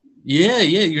Yeah.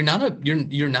 You're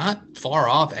not far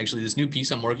off actually. This new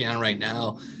piece I'm working on right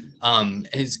now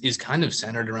is kind of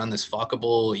centered around this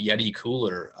fuckable Yeti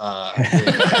cooler.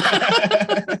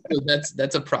 So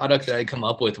that's a product that I come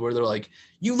up with where they're like,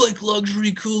 you like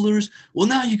luxury coolers? Well,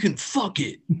 now you can fuck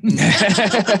it.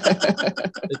 The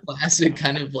classic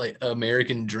kind of like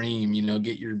American dream,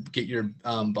 get your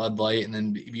Bud Light and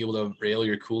then be able to rail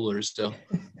your coolers. So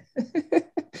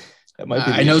That might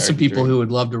be I know some American people dream. who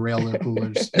would love to rail their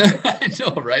coolers. I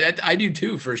know, right? I do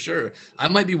too, for sure. I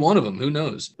might be one of them. Who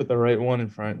knows? Put the right one in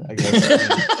front, I guess. Yeah,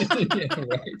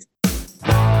 right.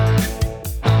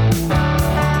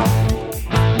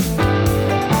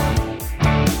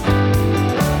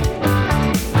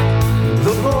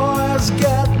 The boys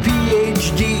got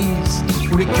PhDs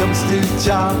when it comes to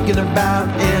talking about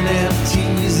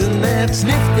NFTs, and that's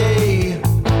nifty.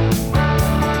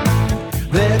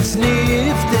 That's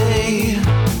nifty.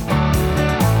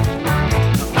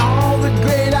 All the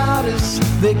great artists,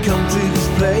 they come to this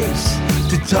place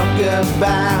to talk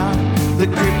about the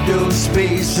crypto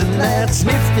space, and that's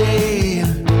nifty.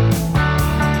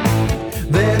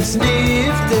 That's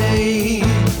nifty.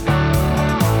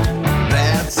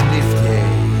 That's nifty.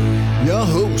 Your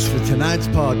hosts for tonight's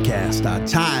podcast are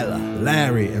Tyler,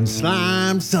 Larry, and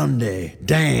Slime Sunday.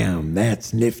 Damn,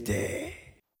 that's nifty.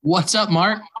 What's up,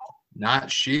 Mark?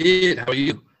 Not shit. How are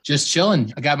you? Just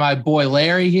chilling. I got my boy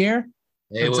Larry here.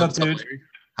 Hey, What's up, dude? Larry?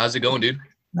 How's it going, dude?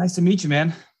 Nice to meet you,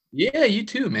 man. Yeah, you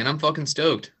too, man. I'm fucking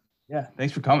stoked. Yeah,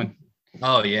 thanks for coming.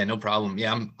 Oh yeah, no problem.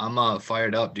 Yeah, I'm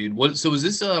fired up, dude. So is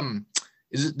this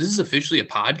this is officially a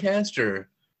podcast or?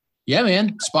 Yeah,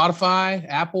 man. Spotify,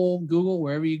 Apple, Google,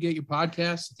 wherever you get your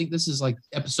podcasts. I think this is like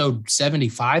episode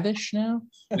 75-ish now.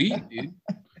 Sweet, dude.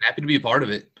 Happy to be a part of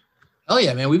it. Oh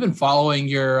yeah, man. We've been following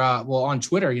your on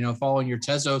Twitter, following your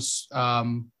Tezos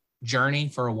journey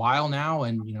for a while now,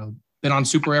 and been on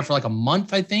Super Rare for like a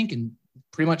month, I think, and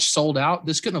pretty much sold out.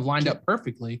 This couldn't have lined up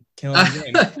perfectly.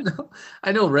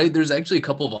 I know, right? There's actually a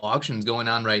couple of auctions going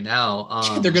on right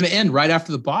now. They're going to end right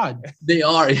after the pod. They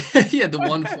are. Yeah, the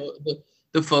one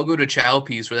the Fogo de Chao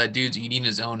piece where that dude's eating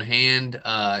his own hand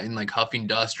and like huffing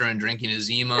duster and drinking a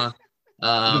Zima. The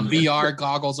VR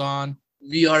goggles on.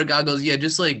 VR goggles, yeah,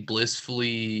 just like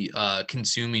blissfully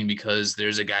consuming because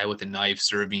there's a guy with a knife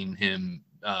serving him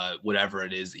whatever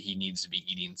it is that he needs to be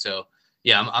eating. So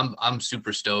yeah, I'm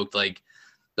super stoked. Like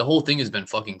the whole thing has been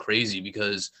fucking crazy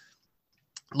because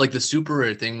like the Super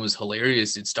Rare thing was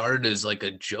hilarious. It started as like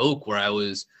a joke where I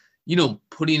was,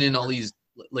 putting in all these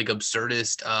like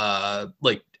absurdist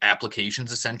like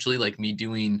applications essentially, like me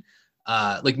doing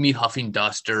like me huffing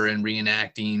duster and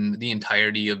reenacting the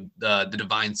entirety of the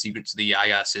Divine Secrets of the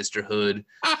Yaya Sisterhood,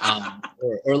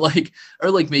 or like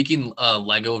making a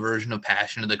Lego version of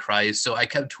Passion of the Christ. So I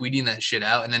kept tweeting that shit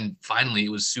out, and then finally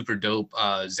it was super dope.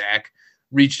 Zach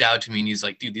reached out to me and he's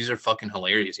like, "Dude, these are fucking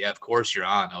hilarious. Yeah, of course you're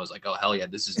on." I was like, "Oh hell yeah,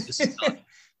 this is done."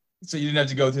 So you didn't have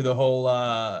to go through the whole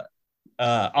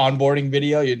onboarding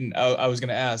video. You didn't. I was going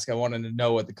to ask. I wanted to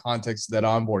know what the context of that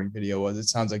onboarding video was. It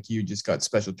sounds like you just got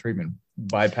special treatment,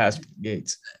 bypassed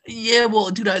gates. Yeah, well,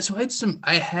 dude,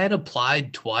 I had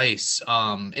applied twice,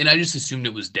 and I just assumed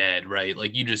it was dead, right?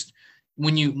 Like you just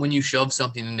when you shove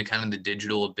something into kind of the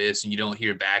digital abyss and you don't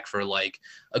hear back for like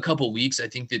a couple weeks, I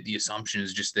think that the assumption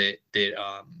is just that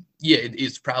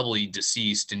it's probably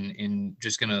deceased and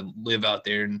just gonna live out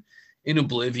there in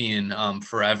oblivion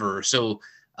forever. So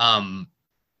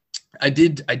I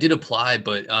did apply,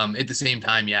 but at the same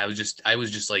time, yeah, I was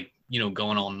just like,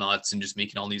 going all nuts and just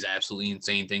making all these absolutely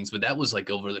insane things. But that was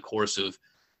like over the course of,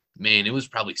 man, it was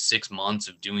probably 6 months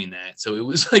of doing that. So it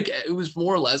was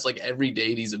more or less like every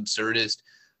day these absurdist,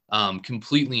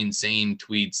 completely insane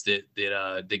tweets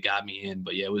that got me in.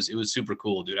 But yeah, it was super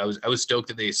cool, dude. I was stoked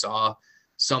that they saw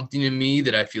something in me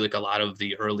that I feel like a lot of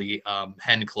the early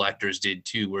hen collectors did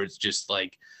too, where it's just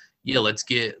like, yeah,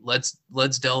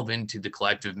 let's delve into the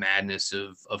collective madness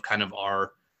of kind of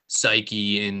our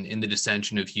psyche and in the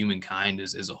dissension of humankind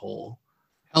as a whole.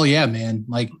 Hell yeah, man.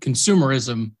 Like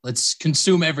consumerism. Let's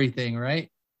consume everything, right?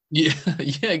 Yeah,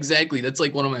 yeah, exactly. That's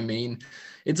like one of my main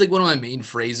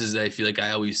phrases that I feel like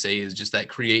I always say is just that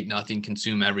create nothing,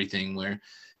 consume everything, where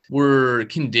we're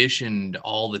conditioned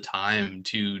all the time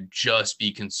to just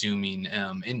be consuming.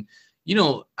 And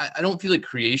I don't feel like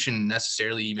creation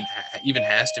necessarily even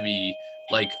has to be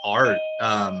like art.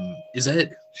 Is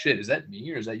that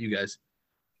me or is that you guys?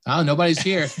 Oh, nobody's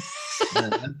here.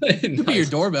 It could be your Nice.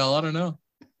 doorbell. I don't know.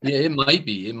 Yeah, it might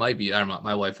be. I don't know.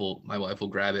 My wife will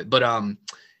grab it. But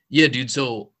yeah, dude.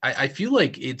 So I feel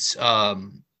like it's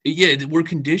yeah, we're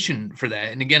conditioned for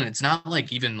that. And again, it's not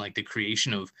like even like the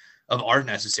creation of art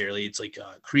necessarily. It's like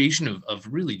creation of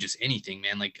really just anything,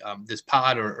 man. Like this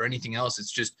pod or anything else.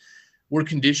 It's just we're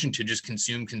conditioned to just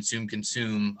consume.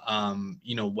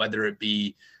 You know, whether it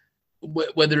be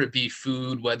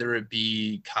food, whether it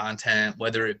be content,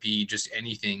 whether it be just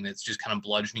anything that's just kind of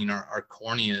bludgeoning our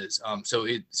corneas.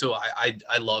 So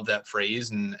I love that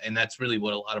phrase, and that's really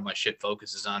what a lot of my shit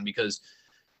focuses on, because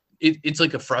it's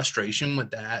like a frustration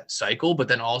with that cycle, but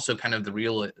then also kind of the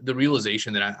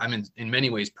realization that I'm in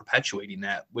many ways perpetuating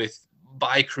that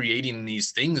by creating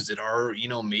these things that are, you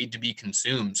know, made to be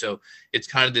consumed. So it's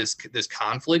kind of this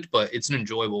conflict, but it's an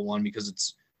enjoyable one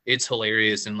because it's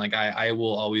hilarious. And like, I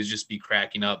will always just be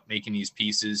cracking up making these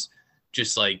pieces,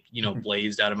 just like, you know,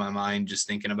 blazed out of my mind, just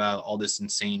thinking about all this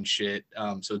insane shit.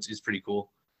 So it's pretty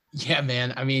cool. Yeah,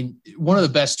 man. I mean, one of the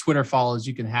best Twitter follows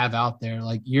you can have out there.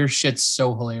 Like, your shit's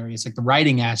so hilarious. Like, the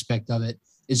writing aspect of it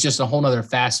is just a whole nother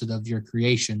facet of your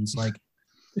creations. Like,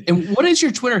 and what is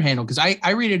your Twitter handle? Because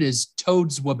I read it as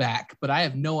Toads Waback, but I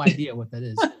have no idea what that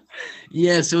is.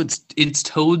 Yeah, so it's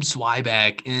Toad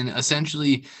Swyback, and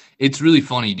essentially it's really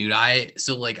funny, dude.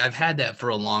 I've had that for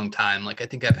a long time. Like, I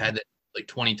think I've had that like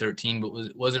 2013,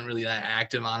 but wasn't really that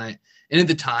active on it. And at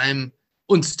the time,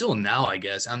 well, and still now, I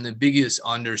guess, I'm the biggest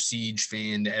Under Siege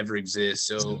fan to ever exist.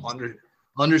 So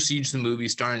Under Siege, the movie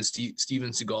starring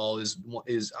Steven Seagal,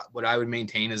 is what I would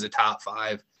maintain as a top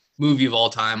 5 movie of all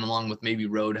time, along with maybe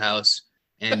Roadhouse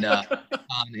and On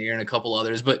Air and a couple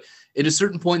others. But at a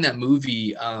certain point in that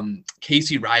movie,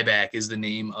 Casey Ryback is the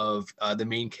name of the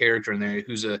main character in there,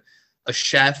 who's a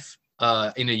chef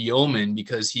in a yeoman,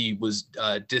 because he was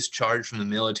discharged from the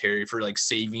military for like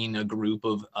saving a group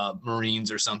of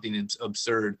Marines or something. It's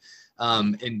absurd.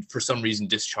 And for some reason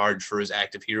discharged for his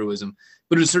act of heroism.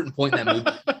 But at a certain point in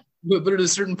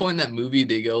that movie,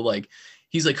 they go like,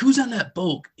 he's like, "Who's on that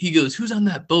boat?" He goes, "Who's on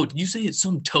that boat? Did you say it's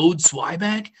some Toad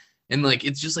Swyback?" And like,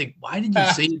 it's just like, why did you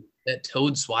say that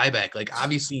Toad Swyback? Like,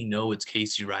 obviously, you know, it's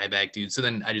Casey Ryback, dude. So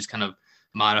then I just kind of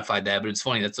modified that. But it's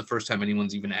funny. That's the first time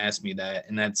anyone's even asked me that.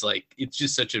 And that's like, it's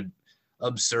just such a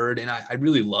absurd. And I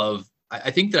really love,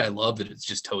 I think that I love that it's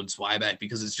just Toad Swyback,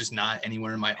 because it's just not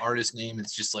anywhere in my artist name.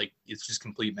 It's just like, it's just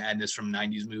complete madness from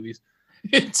 90s movies.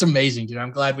 It's amazing, dude.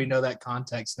 I'm glad we know that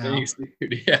context now. Thanks,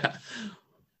 dude. Yeah.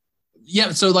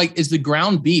 Yeah. So like, is the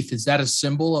ground beef, is that a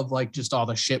symbol of like just all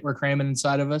the shit we're cramming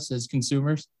inside of us as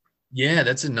consumers? Yeah,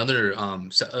 that's another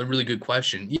a really good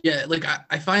question. Yeah, like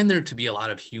I find there to be a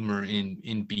lot of humor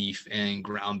in beef and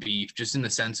ground beef, just in the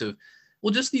sense of,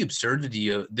 well, just the absurdity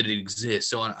that it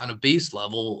exists. So on a base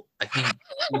level, I think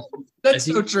that's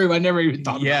so true. I never even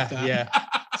thought about that. Yeah,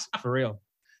 for real.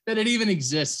 That it even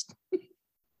exists.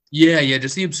 Yeah,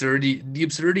 just the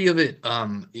absurdity of it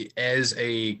as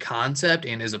a concept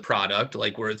and as a product,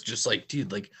 like, where it's just like,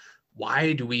 dude, like,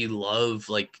 why do we love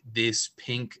like this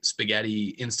pink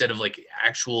spaghetti instead of like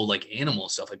actual like animal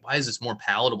stuff? Like, why is this more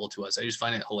palatable to us? I just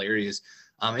find it hilarious.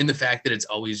 And the fact that it's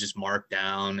always just marked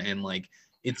down, and like,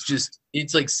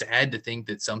 it's like sad to think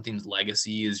that something's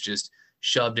legacy is just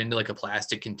shoved into like a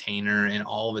plastic container, and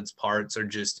all of its parts are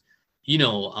just, you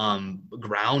know,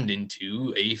 ground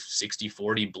into a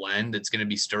 60-40 blend that's going to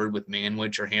be stirred with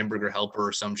Manwich or Hamburger Helper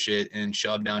or some shit and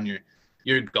shoved down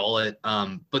your gullet.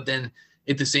 But then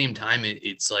at the same time,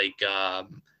 it's like,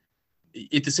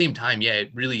 at the same time, yeah,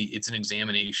 it's an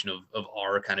examination of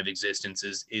our kind of existence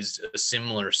is a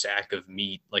similar sack of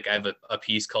meat. Like, I have a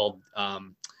piece called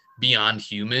Beyond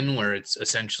Human, where it's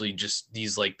essentially just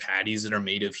these like patties that are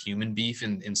made of human beef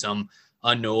in some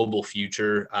unknowable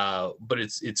future. But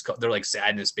they're like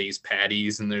sadness based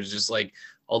patties, and there's just like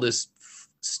all this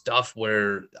stuff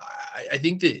where I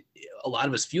think that a lot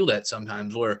of us feel that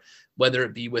sometimes, where whether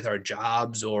it be with our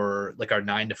jobs or like our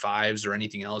 9-to-5s or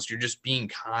anything else, you're just being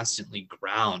constantly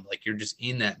ground. Like, you're just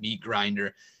in that meat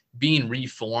grinder, being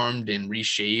reformed and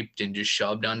reshaped and just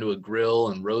shoved onto a grill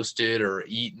and roasted or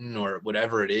eaten or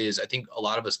whatever it is. I think a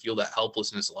lot of us feel that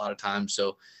helplessness a lot of times.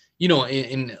 So, you know,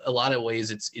 in a lot of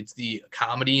ways, it's the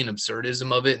comedy and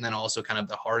absurdism of it, and then also kind of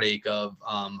the heartache of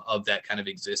that kind of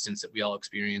existence that we all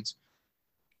experience.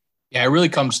 Yeah, it really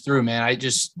comes through, man.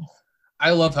 I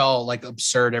love how like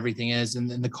absurd everything is, and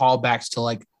then the callbacks to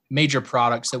like major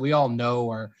products that we all know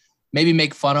or maybe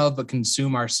make fun of but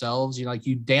consume ourselves. You know, like,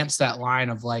 you dance that line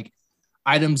of like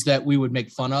items that we would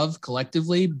make fun of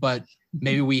collectively, but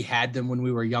maybe we had them when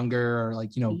we were younger, or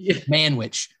like, you know,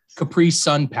 Manwich, Capri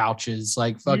Sun pouches,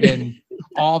 like fucking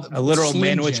all the A literal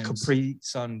Slim Manwich Jims. Capri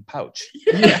Sun pouch.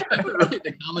 Yeah, right,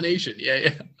 the combination.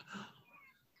 Yeah.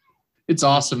 It's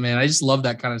awesome, man. I just love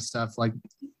that kind of stuff. Like,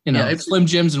 you know, Yeah, Slim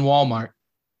Jims and Walmart.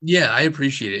 Yeah, I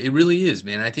appreciate it. It really is,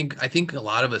 man. I think a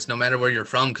lot of us, no matter where you're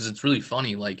from, because it's really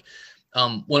funny. Like,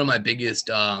 one of my biggest,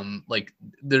 like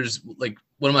there's like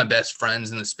one of my best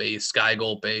friends in the space, Sky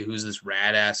Golpe, who's this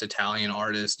rad ass Italian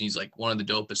artist. He's like one of the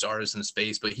dopest artists in the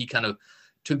space, but he kind of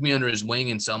took me under his wing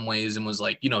in some ways and was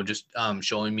like, just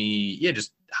showing me,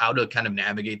 just how to kind of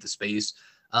navigate the space.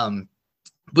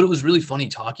 But it was really funny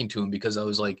talking to him because I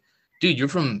was like, dude, you're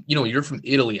from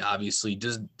Italy, obviously.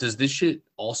 Does this shit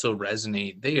also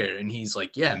resonate there? And he's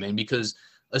like, yeah, man, because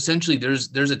essentially there's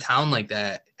a town like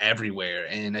that everywhere.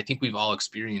 And I think we've all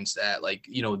experienced that, like,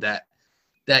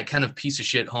 that kind of piece of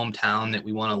shit hometown that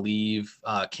we want to leave,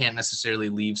 can't necessarily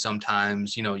leave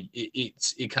sometimes.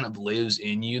 It kind of lives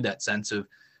in you, that sense of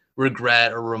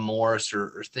regret or remorse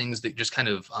or things that just kind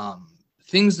of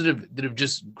things that have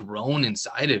just grown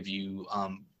inside of you,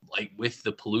 like with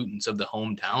the pollutants of the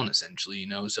hometown, essentially.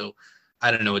 So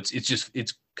I don't know,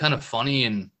 it's kind of funny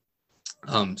and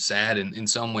sad in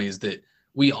some ways that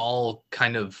we all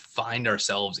kind of find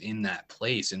ourselves in that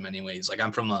place in many ways. Like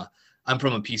I'm from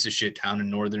a piece of shit town in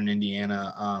northern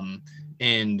Indiana,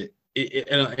 and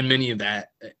many of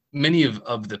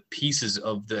the pieces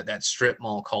of that strip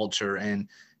mall culture and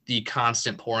the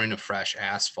constant pouring of fresh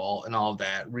asphalt and all of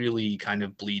that really kind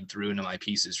of bleed through into my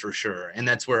pieces for sure. And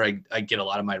that's where I get a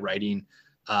lot of my writing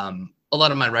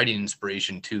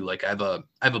inspiration too. Like I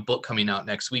have a book coming out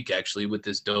next week actually with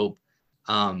this dope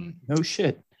no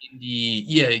shit.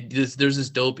 There's this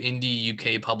dope indie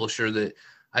UK publisher that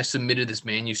I submitted this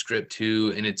manuscript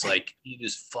to, and it's like, he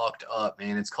just fucked up,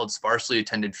 man. It's called Sparsely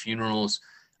Attended Funerals.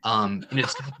 And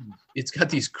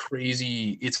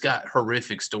it's got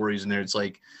horrific stories in there. It's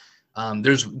like,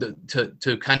 there's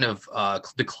to kind of,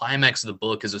 the climax of the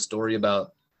book is a story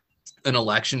about an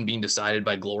election being decided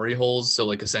by glory holes. So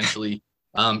like essentially,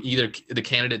 either the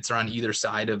candidates are on either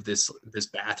side of this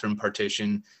bathroom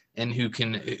partition, and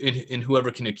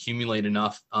whoever can accumulate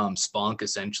enough spunk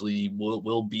essentially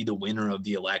will be the winner of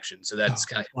the election. So that's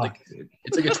kind of like,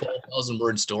 it's like a 12,000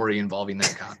 word story involving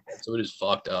that concept. So it is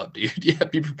fucked up, dude. Yeah,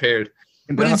 be prepared.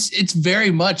 But it's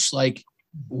very much like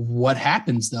what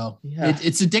happens though. Yeah.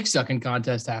 It's a dick sucking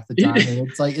contest half the time, and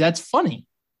it's like, that's funny.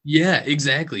 Yeah,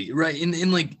 exactly. Right.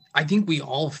 And like, I think we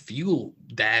all feel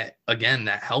that, again,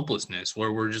 that helplessness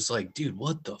where we're just like, dude,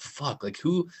 what the fuck? Like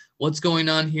what's going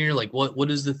on here? Like what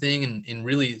is the thing? And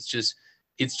really it's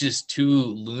just two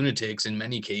lunatics in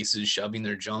many cases shoving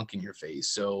their junk in your face.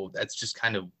 So that's just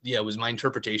kind of, it was my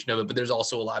interpretation of it. But there's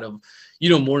also a lot of,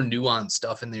 more nuanced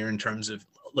stuff in there in terms of,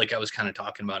 like I was kind of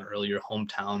talking about earlier,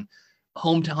 hometown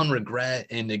regret,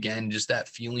 and again just that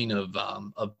feeling of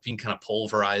being kind of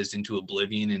pulverized into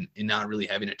oblivion and not really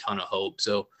having a ton of hope.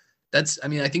 So I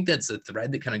think that's a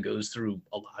thread that kind of goes through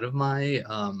a lot of my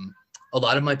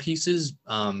pieces,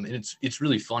 and it's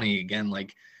really funny, again,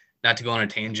 like, not to go on a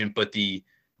tangent, but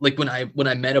like when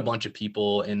I met a bunch of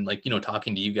people and, like,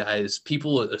 talking to you guys,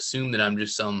 people assume that I'm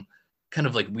just some kind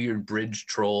of like weird bridge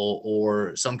troll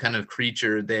or some kind of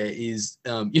creature that is,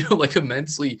 like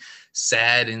immensely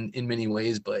sad in many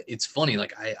ways. But it's funny.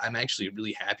 Like I'm actually a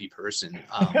really happy person.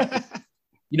 I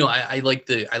like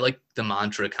the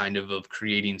mantra kind of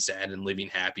creating sad and living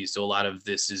happy. So a lot of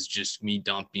this is just me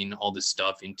dumping all this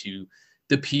stuff into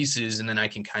the pieces. And then I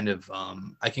can kind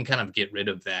of get rid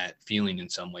of that feeling in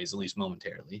some ways, at least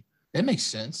momentarily. That makes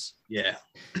sense. Yeah.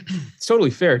 It's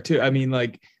totally fair too. I mean,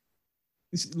 like,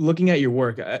 looking at your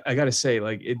work, I gotta say,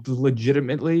 like, it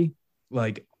legitimately,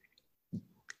 like,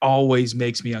 always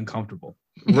makes me uncomfortable.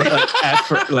 Right,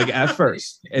 at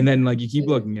first, and then, like, you keep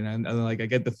looking, and like, I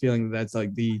get the feeling that that's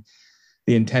like the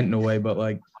intent in a way. But,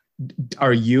 like,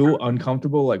 are you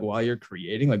uncomfortable, like, while you're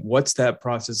creating? Like, what's that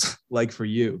process like for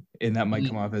you? And that might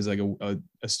come off as like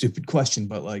a stupid question,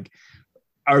 but, like,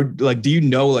 do you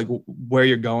know, like, where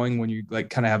you're going when you, like,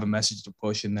 kind of have a message to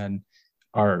push, and then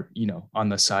are on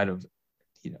the side of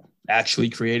actually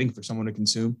creating for someone to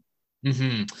consume?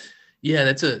 Mm-hmm. Yeah,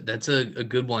 that's a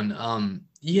good one.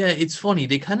 Yeah, it's funny.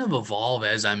 They kind of evolve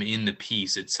as I'm in the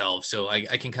piece itself. So I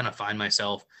can kind of find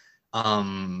myself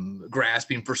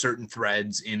grasping for certain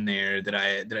threads in there that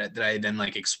I then,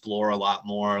 like, explore a lot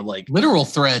more, like literal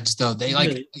threads though. They,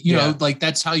 like, like,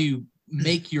 that's how you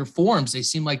make your forms. They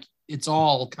seem like it's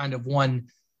all kind of one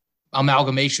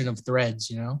amalgamation of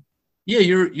threads, Yeah,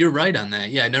 you're right on that.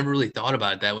 Yeah, I never really thought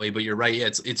about it that way, but you're right. Yeah,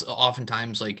 it's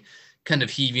oftentimes like kind of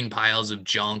heaving piles of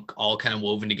junk all kind of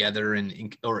woven together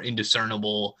or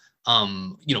indiscernible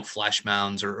flesh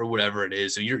mounds or whatever it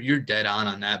is. So you're dead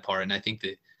on that part. And I think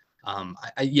that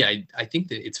I think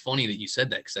that it's funny that you said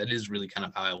that, because that is really kind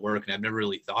of how I work, and I've never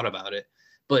really thought about it.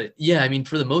 But yeah, I mean,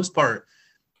 for the most part,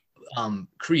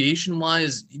 creation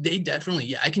wise, they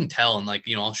definitely, I can tell. And, like,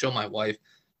 I'll show my wife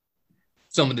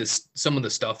some of the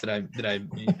stuff that I've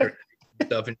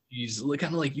stuff, and she's like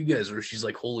kind of like you guys, where she's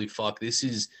like, "Holy fuck, this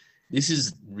is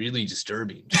really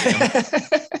disturbing." I'm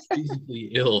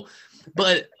physically ill,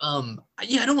 but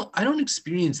yeah, I don't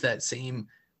experience that same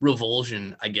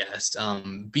revulsion, I guess.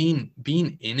 Being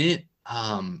in it,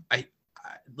 I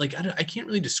can't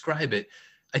really describe it.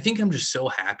 I think I'm just so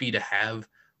happy to have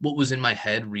what was in my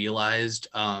head realized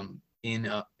in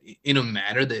a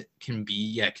matter that can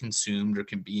be consumed or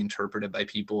can be interpreted by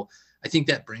people. I think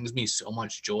that brings me so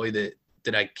much joy that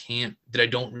I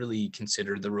don't really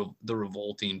consider the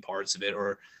revolting parts of it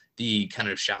or the kind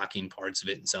of shocking parts of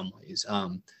it in some ways.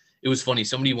 It was funny.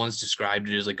 Somebody once described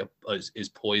it as like as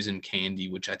poison candy,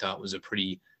 which I thought was a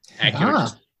pretty accurate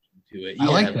description to it. I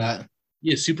like that.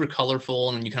 Yeah, super colorful,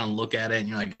 and then you kind of look at it and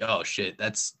you're like, oh shit,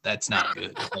 that's not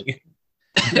good. Like,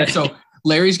 So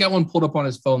Larry's got one pulled up on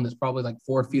his phone that's probably like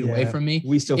 4 feet away from me.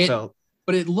 We still felt.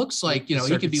 But it looks like, you know,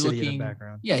 he could be looking.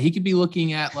 Yeah, he could be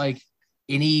looking at like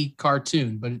any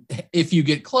cartoon. But if you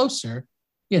get closer,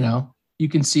 you know, you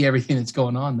can see everything that's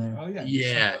going on there. Oh yeah.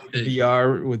 yeah,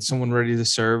 VR with someone ready to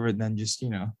serve, and then just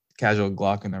casual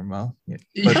Glock in their mouth. Yeah.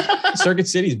 But Circuit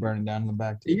City's burning down in the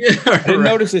back too. yeah. I didn't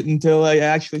notice it until I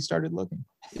actually started looking.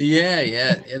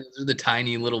 Yeah. Those are the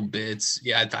tiny little bits.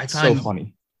 Yeah, I It's so find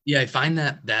funny. Yeah, I find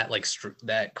that like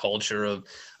that culture of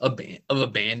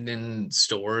abandoned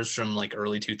stores from like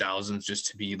early 2000s just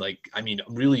to be like, I mean,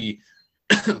 really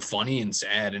funny and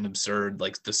sad and absurd,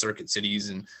 like the Circuit Cities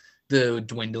and the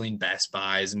dwindling Best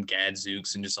Buys and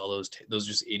Gadzooks and just all those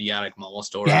just idiotic mall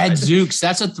stores. Gadzooks,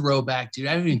 that's a throwback, dude.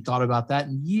 I haven't even thought about that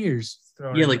in years.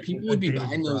 Yeah, like people would be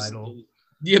buying those.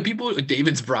 Yeah,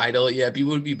 David's Bridal. Yeah,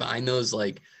 people would be buying those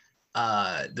like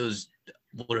those.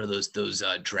 What are those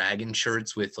dragon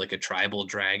shirts with like a tribal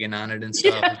dragon on it and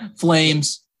stuff? Yeah.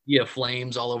 Flames. Yeah,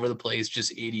 flames all over the place,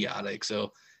 just idiotic.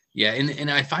 So yeah, and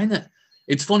I find that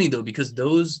it's funny though, because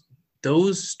those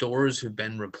stores have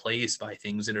been replaced by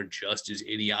things that are just as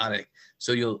idiotic.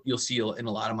 So you'll see in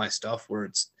a lot of my stuff where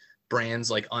it's brands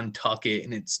like Untuck It,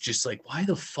 and it's just like, why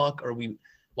the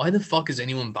fuck is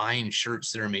anyone buying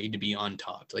shirts that are made to be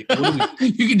untucked? Like, what do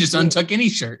You can just untuck any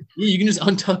shirt. Yeah, you can just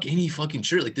untuck any fucking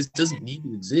shirt. Like, this doesn't need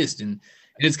to exist. And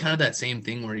it's kind of that same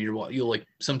thing where you'll like,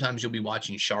 sometimes you'll be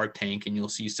watching Shark Tank and you'll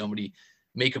see somebody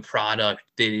make a product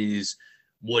that is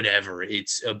whatever.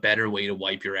 It's a better way to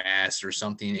wipe your ass or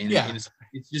something. And, Yeah. and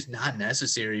it's just not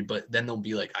necessary. But then they'll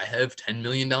be like, I have $10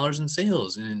 million in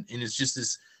sales. And it's just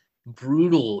this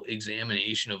brutal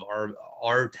examination of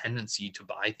our tendency to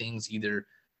buy things either,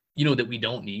 that we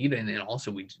don't need, and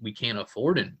also we can't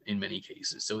afford in many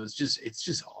cases. So it's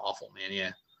just awful, man.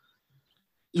 Yeah.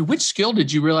 Which skill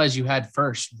did you realize you had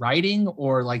first, writing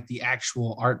or like the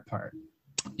actual art part?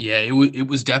 Yeah, it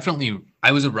was definitely,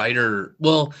 I was a writer.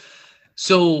 Well,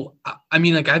 so I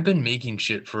mean, like, I've been making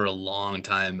shit for a long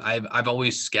time. I've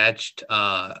always sketched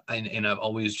and I've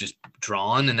always just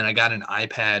drawn, and then I got an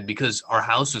iPad because our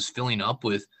house was filling up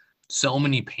with so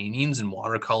many paintings and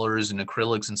watercolors and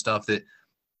acrylics and stuff that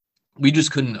we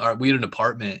just couldn't. We had an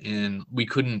apartment and we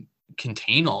couldn't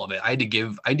contain all of it. I had to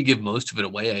give most of it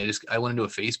away. I went into a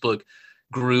Facebook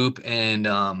group and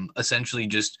essentially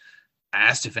just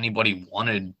asked if anybody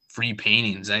wanted free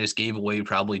paintings. I just gave away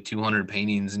probably 200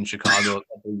 paintings in Chicago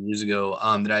a couple of years ago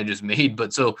that I just made.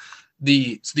 But so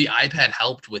the iPad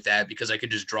helped with that because I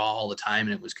could just draw all the time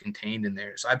and it was contained in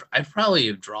there. So I probably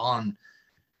have drawn.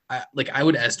 I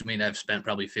would estimate I've spent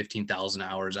probably 15,000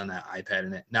 hours on that iPad,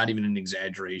 and not even an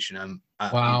exaggeration.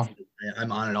 Wow. I'm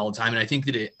on it all the time, and I think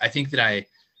that I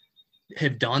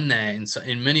have done that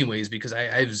in many ways because I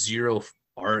have zero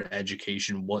art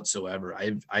education whatsoever.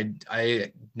 I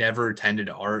never attended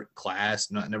art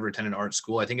class, never attended art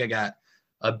school. I think I got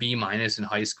a B- in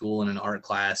high school in an art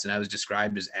class, and I was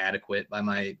described as adequate by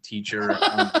my teacher,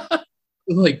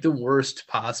 like the worst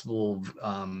possible,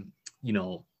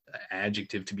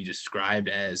 adjective to be described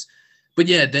as. But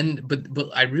yeah, but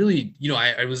I really,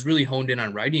 I was really honed in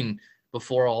on writing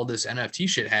before all this NFT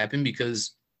shit happened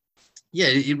because yeah,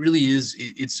 it really is.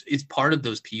 It's part of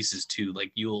those pieces too.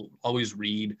 Like, you'll always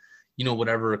read,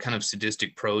 whatever kind of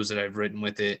sadistic prose that I've written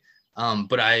with it.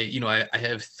 But I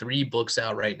have 3 books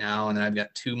out right now, and then I've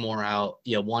got 2 more out.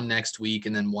 Yeah, one next week,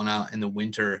 and then one out in the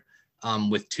winter.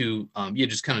 With 2,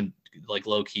 just kind of like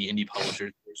low key indie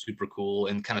publishers. They're super cool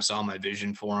and kind of saw my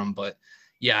vision for them. But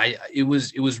yeah, it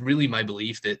was really my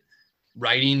belief that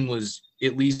writing was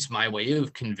at least my way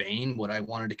of conveying what I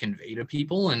wanted to convey to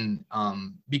people. And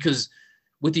because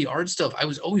with the art stuff, I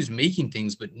was always making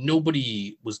things, but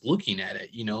nobody was looking at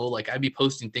it. Like, I'd be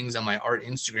posting things on my art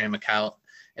Instagram account,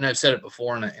 and I've said it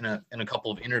before in a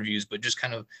couple of interviews, but just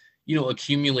kind of,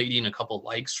 accumulating a couple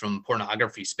likes from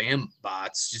pornography spam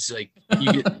bots. Just like,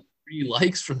 you get 3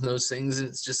 likes from those things. And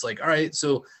it's just like, all right.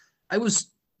 So I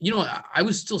was, I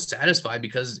was still satisfied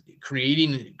because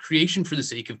creation for the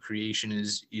sake of creation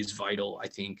is vital, I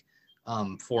think,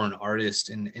 for an artist.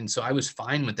 And so I was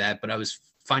fine with that, but I was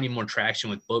finding more traction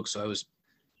with books. So I was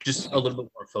just a little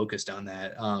bit more focused on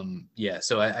that.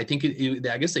 So I think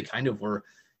I guess they kind of were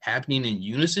happening in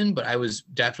unison, but I was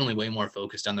definitely way more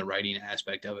focused on the writing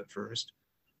aspect of it first.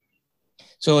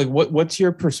 So like what's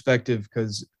your perspective?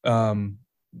 Because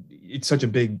it's such a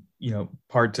big,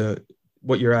 part to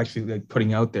what you're actually like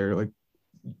putting out there. Like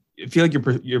I feel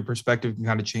like your perspective can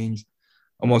kind of change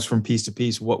almost from piece to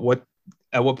piece.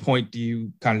 At what point do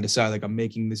you kind of decide like I'm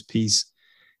making this piece,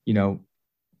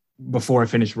 before I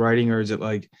finish writing, or is it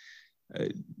like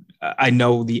I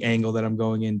know the angle that I'm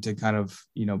going in to kind of,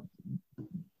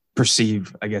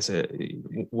 perceive, I guess,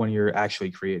 when you're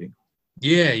actually creating?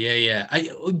 Yeah.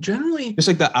 I generally just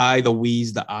like the I, the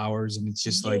we's, the hours, and it's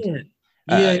just like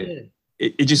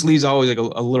it just leaves always like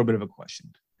a little bit of a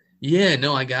question. Yeah,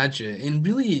 no, I gotcha. And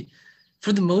really,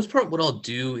 for the most part, what I'll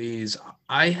do is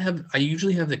I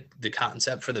usually have the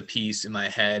concept for the piece in my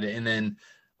head, and then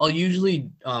I'll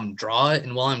usually draw it.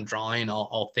 And while I'm drawing,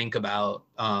 I'll think about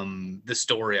the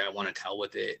story I want to tell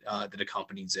with it that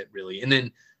accompanies it, really. And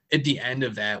then at the end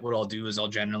of that, what I'll do is I'll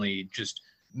generally just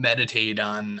meditate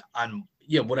on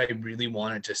what I really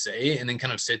wanted to say, and then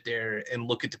kind of sit there and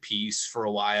look at the piece for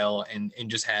a while and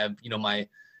just have,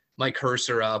 my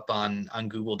cursor up on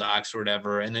Google Docs or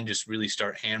whatever, and then just really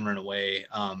start hammering away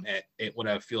at what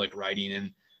I feel like writing.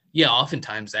 And yeah,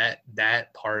 oftentimes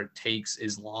that part takes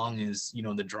as long as,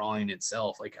 the drawing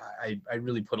itself. Like I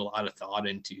really put a lot of thought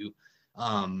into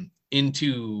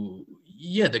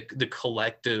the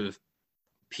collective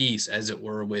piece, as it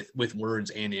were, with words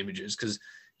and images, because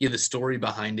the story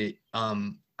behind it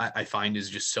I find is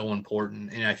just so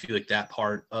important. And I feel like that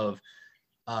part of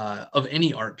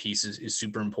any art piece is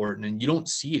super important, and you don't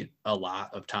see it a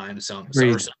lot of times.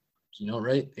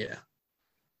 Right? Yeah.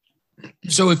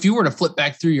 So if you were to flip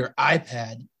back through your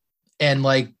iPad and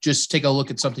like just take a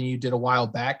look at something you did a while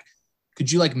back,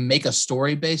 could you like make a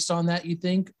story based on that, you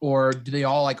think? Or do they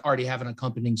all like already have an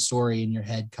accompanying story in your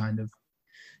head kind of?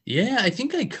 Yeah, I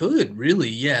think I could, really.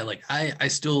 Yeah, like I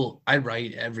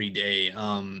write every day.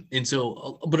 And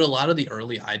so, but a lot of the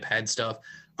early iPad stuff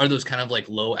are those kind of like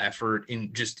low effort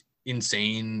in just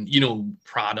insane,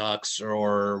 products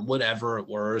or whatever it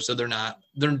were. So they're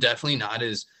definitely not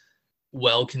as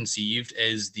well conceived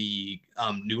as the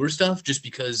newer stuff, just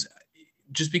because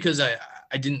I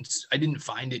didn't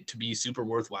find it to be super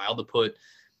worthwhile to put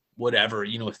whatever,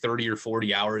 30 or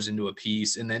 40 hours into a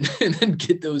piece and then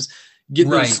get those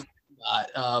right.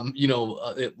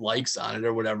 Likes on it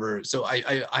or whatever. So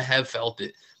I have felt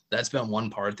that that's been one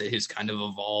part that has kind of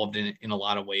evolved in a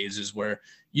lot of ways, is where,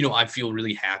 I feel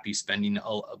really happy spending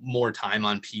more time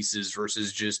on pieces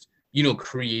versus just,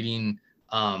 creating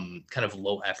kind of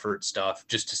low effort stuff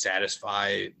just to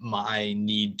satisfy my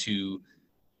need to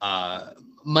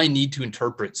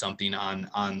interpret something on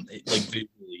like visually,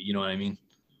 you know what I mean?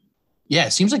 Yeah.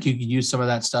 It seems like you could use some of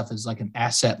that stuff as like an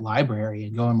asset library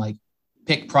and go and like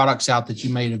pick products out that you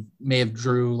may have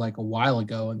drew like a while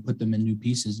ago and put them in new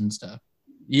pieces and stuff.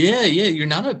 Yeah.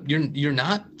 You're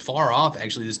not far off,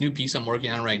 actually. This new piece I'm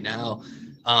working on right now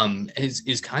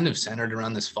is kind of centered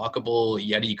around this fuckable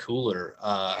Yeti cooler.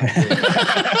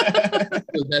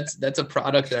 So that's a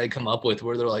product that I come up with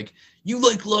where they're like, you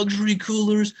like luxury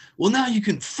coolers? Well, now you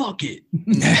can fuck it.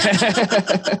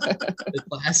 The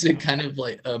classic kind of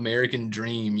like American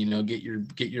dream, get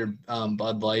your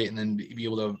Bud Light and then be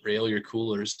able to rail your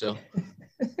coolers. So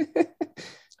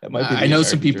I know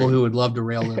some people who would love to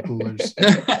rail their coolers.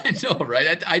 I know,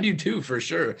 right? I do too, for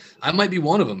sure. I might be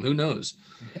one of them. Who knows?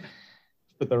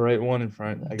 Put the right one in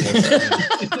front, I guess.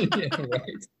 Yeah,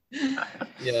 right.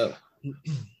 Yeah.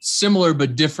 Similar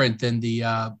but different than the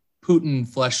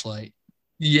Putin fleshlight.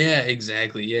 Yeah,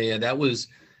 exactly. Yeah. That was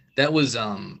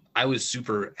I was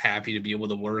super happy to be able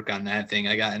to work on that thing.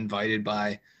 I got invited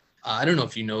by I don't know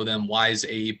if you know them, Wise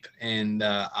Ape and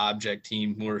Object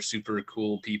Team, who are super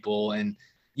cool people. And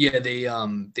yeah, they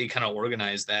kind of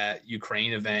organized that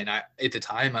Ukraine event. At the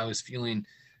time I was feeling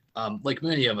like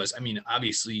many of us, I mean,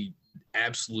 obviously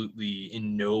absolutely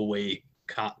in no way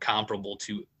comparable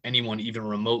to anyone even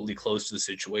remotely close to the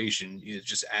situation.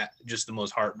 It's just the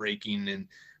most heartbreaking and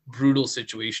brutal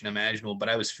situation imaginable. But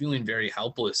I was feeling very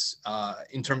helpless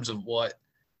in terms of what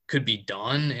could be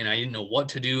done, and I didn't know what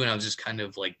to do. And I was just kind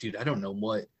of like, dude, I don't know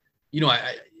what,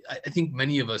 I think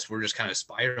many of us were just kind of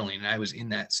spiraling, and I was in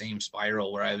that same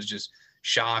spiral where I was just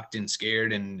shocked and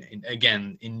scared, and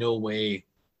again, in no way,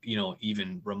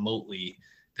 even remotely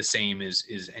the same as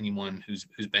anyone who's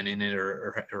been in it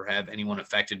or have anyone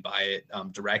affected by it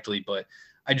directly. But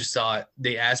I just thought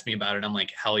they asked me about it. I'm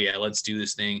like, hell yeah, let's do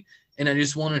this thing. And I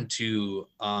just wanted to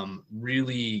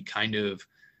really kind of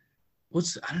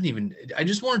I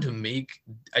just wanted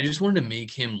to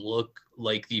make him look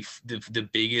like the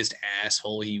biggest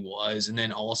asshole he was. And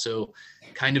then also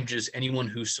kind of just anyone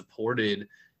who supported,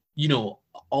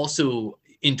 also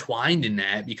entwined in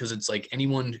that, because it's like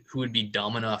anyone who would be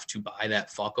dumb enough to buy that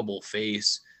fuckable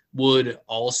face would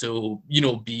also,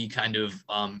 be kind of,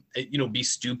 be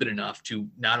stupid enough to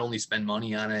not only spend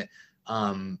money on it,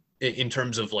 in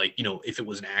terms of like, if it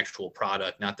was an actual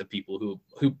product, not the people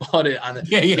who bought it on the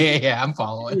yeah, I'm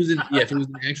following. If it was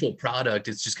an actual product,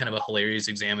 it's just kind of a hilarious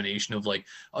examination of like,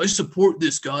 I support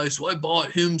this guy, so I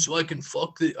bought him so I can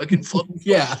fuck.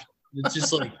 Yeah. It's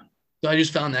just like, so I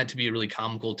just found that to be a really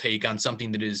comical take on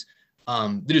something that is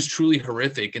truly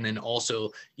horrific. And then also,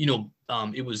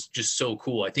 it was just so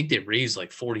cool. I think they raised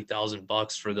like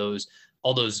 $40,000 for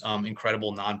all those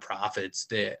incredible nonprofits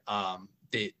that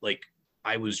like,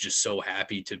 I was just so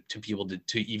happy to be able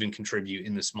to even contribute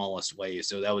in the smallest way.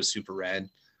 So that was super rad.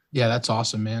 Yeah, that's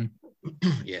awesome, man.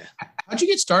 Yeah. How'd you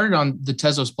get started on the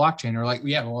Tezos blockchain? Or like,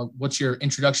 what's your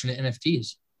introduction to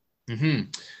NFTs?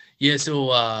 Mm-hmm. Yeah. So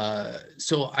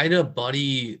I had a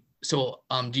buddy. So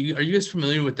are you guys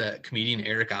familiar with that comedian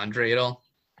Eric Andre at all?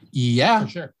 Yeah, For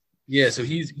sure. Yeah. So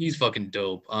he's fucking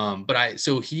dope.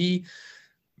 So he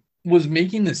was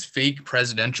making this fake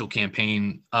presidential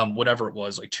campaign, whatever it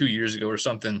was, like 2 years ago or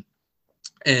something.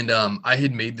 And I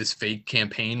had made this fake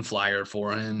campaign flyer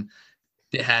for him.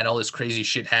 It had all this crazy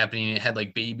shit happening. It had like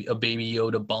a baby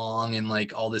Yoda bong and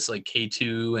like all this like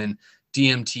K2 and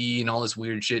DMT and all this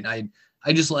weird shit. And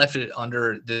I just left it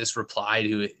under this reply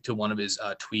to one of his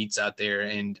tweets out there.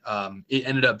 And it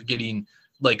ended up getting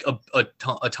like a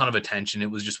ton of attention.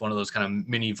 It was just one of those kind of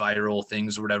mini viral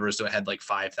things or whatever. So it had like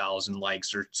 5,000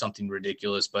 likes or something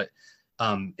ridiculous, but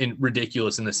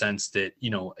ridiculous in the sense that,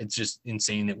 it's just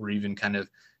insane that we're even kind of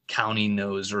counting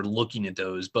those or looking at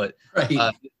those. But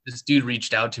right. This dude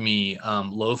reached out to me,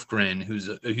 Loafgren, who's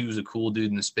a cool dude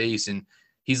in the space. And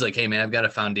he's like, hey man, I've got a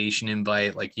foundation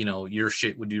invite. Like, your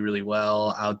shit would do really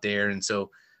well out there. And so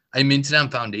I minted on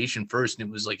Foundation first, and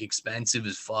it was like expensive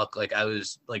as fuck. Like I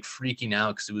was like freaking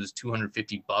out because it was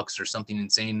 $250 or something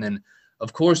insane. Then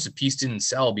of course the piece didn't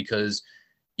sell because,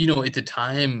 at the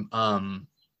time,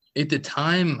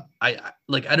 I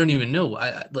don't even know.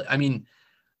 I mean,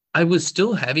 I was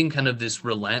still having kind of this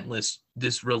relentless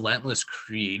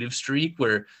creative streak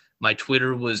where my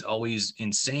Twitter was always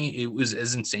insane. It was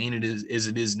as insane as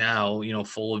it is now,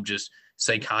 full of just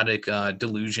psychotic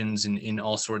delusions and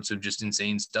all sorts of just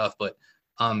insane stuff. But,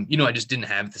 I just didn't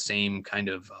have the same kind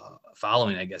of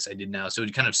following, I guess I did now. So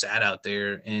it kind of sat out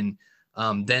there. And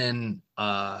then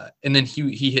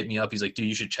he hit me up. He's like, dude,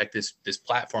 you should check this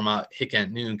platform out,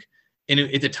 Hickant Nuke. And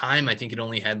at the time, I think it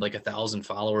only had like 1,000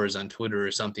 followers on Twitter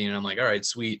or something. And I'm like, all right,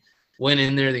 sweet. Went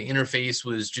in there. The interface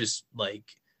was just like,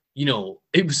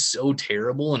 it was so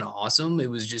terrible and awesome. It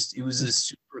was this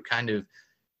super kind of,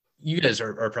 you guys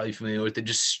are probably familiar with it,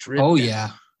 just stripped. Oh yeah.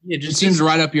 Yeah, it seems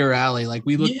right up your alley. Like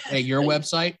we looked at your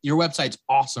website. Your website's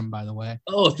awesome, by the way.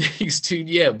 Oh, thanks, dude.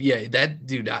 Yeah. That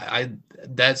dude,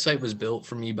 that site was built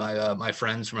for me by my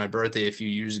friends for my birthday a few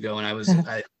years ago, and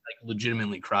I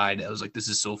legitimately cried. I was like, this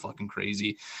is so fucking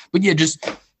crazy. But yeah, just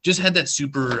had that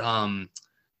super kind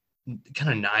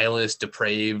of nihilist,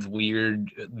 depraved,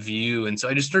 weird view, and so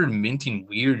I just started minting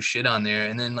weird shit on there,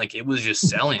 and then like it was just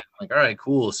selling. I'm like, all right,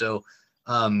 cool. So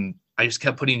I just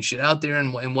kept putting shit out there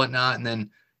and whatnot, and then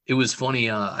it was funny.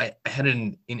 I had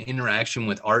an interaction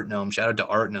with Art Gnome. Shout out to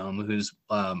Art Gnome, who's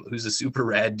a super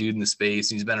rad dude in the space.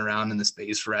 He's been around in the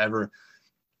space forever.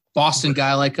 Boston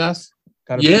guy like us.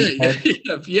 Yeah.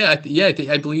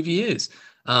 I believe he is.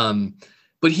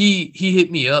 But he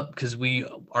hit me up because we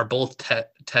are both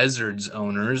Tezards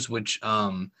owners, which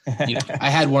I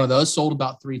had one of those, sold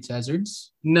about 3 Tezards.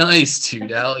 Nice, dude.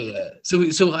 Hell yeah. So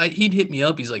he'd hit me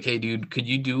up. He's like, hey, dude, could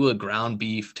you do a ground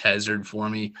beef Tezard for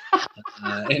me?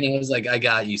 And I was like, I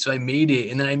got you. So I made it,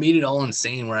 and then I made it all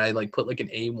insane where I like put like an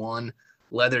A1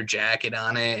 leather jacket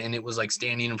on it, and it was like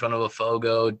standing in front of a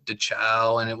Fogo de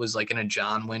Chao, and it was like in a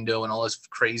John window and all this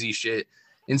crazy shit.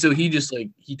 And so he just like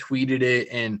he tweeted it,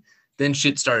 and then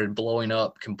shit started blowing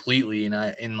up completely,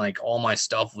 and like all my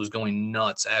stuff was going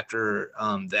nuts after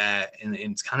that, and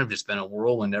it's kind of just been a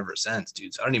whirlwind ever since,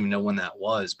 dude. So I don't even know when that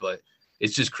was, but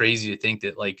it's just crazy to think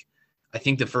that like I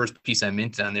think the first piece I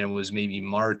minted on there was maybe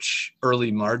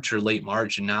early March or late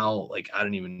March, and now like I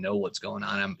don't even know what's going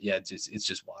on. It's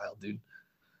just wild, dude.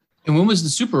 And when was the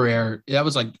super rare? That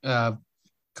was like a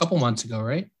couple months ago,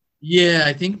 right? Yeah,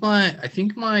 I think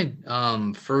my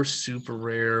first super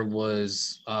rare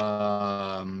was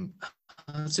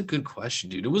that's a good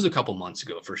question, dude. It was a couple months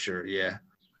ago for sure. Yeah.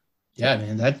 Yeah,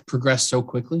 man, that progressed so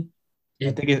quickly. I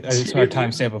think I saw a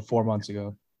timestamp of 4 months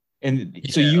ago. And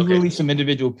so Yeah, you okay. released some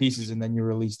individual pieces and then you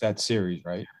released that series,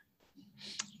 right?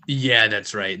 Yeah,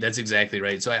 that's right. That's exactly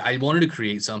right. So I wanted to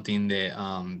create something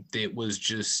that was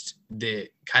just that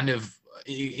kind of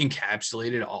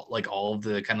encapsulated all of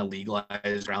the kind of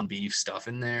legalized ground beef stuff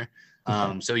in there.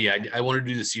 So yeah, I wanted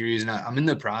to do the series, and I'm in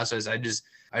the process.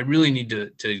 I really need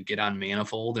to get on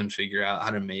Manifold and figure out how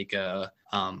to make an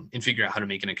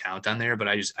account on there. But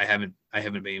I haven't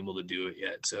been able to do it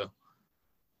yet. So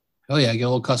Oh yeah, get a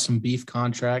little custom beef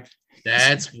contract.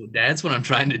 that's what I'm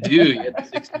trying to do. Yeah, the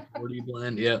 60/40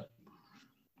 blend. Yeah.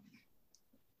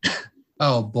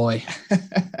 Oh boy.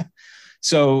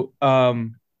 So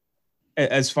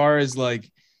as far as like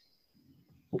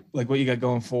what you got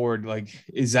going forward, like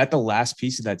is that the last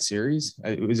piece of that series?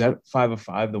 Is that 5 of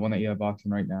 5, the one that you have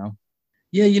auction right now?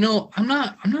 Yeah, I'm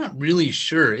not really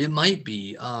sure. It might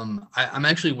be. I'm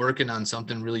actually working on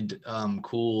something really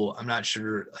cool. I'm not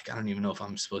sure. Like, I don't even know if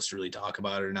I'm supposed to really talk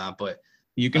about it or not. But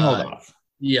You can hold off.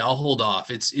 yeah, I'll hold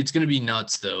off. It's gonna be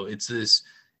nuts though.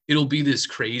 It'll be this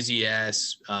crazy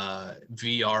ass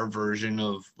VR version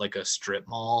of like a strip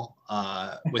mall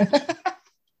with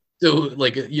so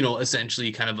like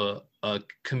essentially kind of a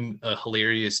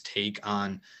hilarious take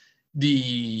on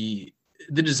the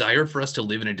desire for us to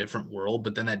live in a different world,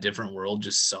 but then that different world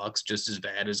just sucks just as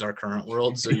bad as our current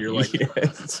world. So you're like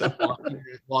Yes.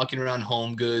 walking around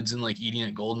Home Goods and like eating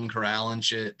at Golden Corral and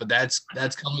shit. But that's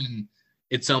coming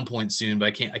at some point soon. But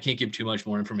I can't give too much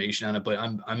more information on it. But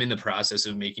I'm in the process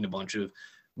of making a bunch of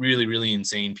really, really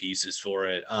insane pieces for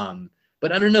it.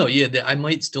 But I don't know. Yeah, I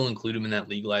might still include them in that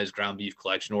legalized ground beef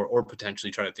collection, or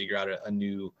potentially try to figure out a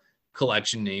new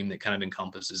collection name that kind of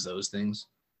encompasses those things.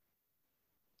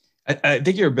 I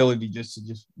think your ability just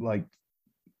to like,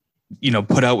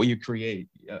 put out what you create.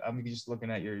 I'm just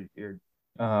looking at your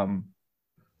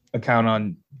account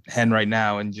on Hen right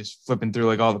now and just flipping through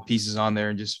like all the pieces on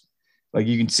there, and just like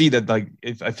you can see that like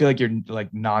if I feel like you're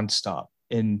like nonstop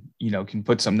and can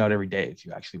put something out every day if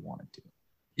you actually wanted to.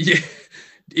 Yeah,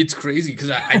 it's crazy because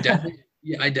I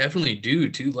definitely do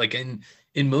too. Like in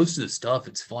most of the stuff,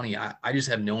 it's funny. I just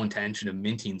have no intention of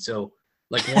minting. So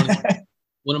like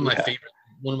one of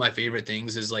my favorite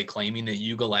things is like claiming that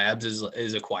Yuga Labs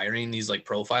is acquiring these like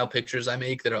profile pictures I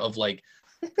make that are of like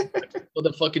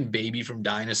the fucking baby from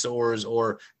Dinosaurs,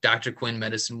 or Dr. Quinn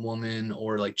Medicine Woman,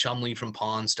 or like Chumley from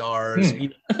Pawn Stars.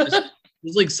 There's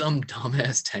like some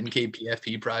dumbass 10K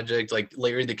PFP project. Like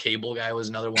Larry the Cable Guy was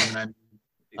another one that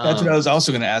That's what I was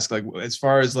also going to ask. Like, as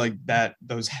far as like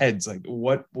those heads, like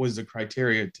what was the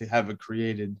criteria to have a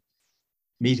created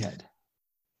meathead?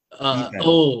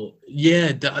 Oh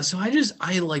yeah. So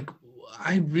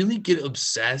I really get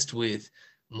obsessed with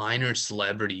minor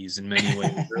celebrities in many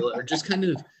ways, or just kind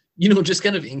of, just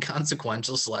kind of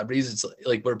inconsequential celebrities. It's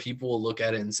like where people will look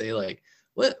at it and say like,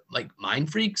 what, like Mind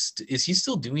Freaks? Is he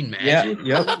still doing magic?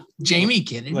 Yeah, yep. Jamie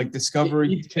Kennedy. Like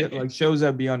Discovery, like shows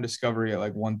that be on Discovery at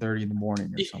like 1:30 in the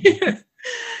morning or something. Yeah,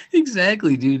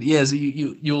 exactly, dude. Yeah, so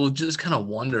you'll just kind of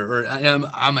wonder. Or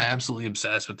I'm absolutely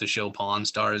obsessed with the show Pawn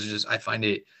Stars. Just I find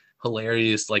it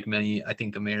hilarious, like many, I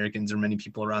think, Americans or many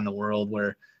people around the world,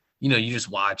 where you just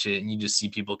watch it and you just see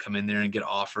people come in there and get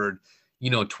offered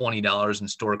 $20 in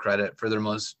store credit for their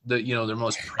most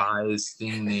prized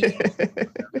thing. They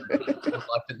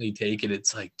reluctantly take it.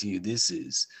 It's like, dude, this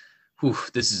is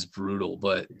brutal.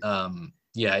 But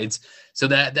yeah, it's so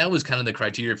that was kind of the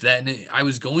criteria for that. And I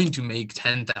was going to make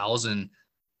 10,000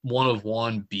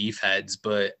 one-of-one beef heads,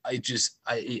 but I just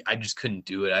couldn't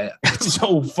do it.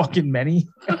 So fucking many.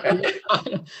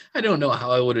 I don't know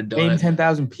how I would have done Name it.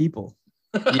 10,000 people.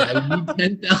 Yeah, I would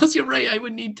need 10,000. You're right. I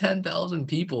would need 10,000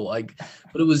 people. Like,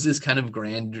 but it was this kind of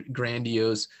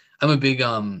grandiose. I'm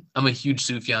a huge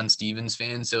Sufjan Stevens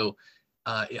fan. So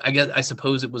I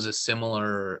suppose it was a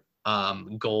similar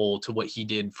goal to what he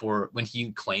did for when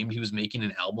he claimed he was making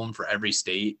an album for every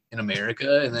state in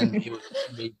America. And then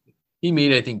he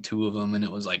made, I think, 2 of them. And it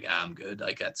was like, I'm good.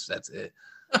 Like, that's it.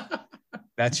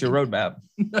 That's your roadmap.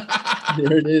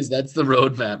 There it is. That's the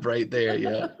roadmap right there.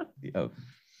 Yeah. Yep.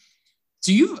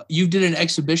 So you did an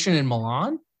exhibition in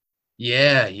Milan?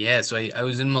 Yeah. So I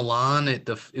was in Milan it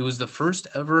was the first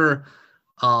ever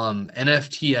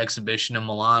NFT exhibition in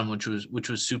Milan, which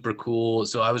was super cool.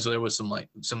 So I was there with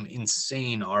some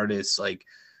insane artists like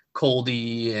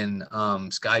Coldy and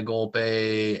Sky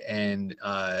Golpe and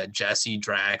Jesse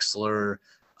Draxler.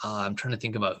 I'm trying to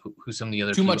think about who some of the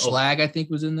other Too people. Much Lag, I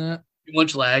think, was in that. Too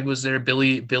Much Lag was there.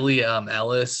 Billy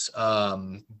Ellis.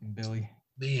 Billy.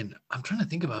 Man, I'm trying to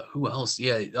think about who else.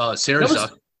 Yeah, Sarah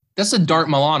Zucker. That's a Dart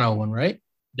Milano one, right?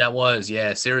 That was,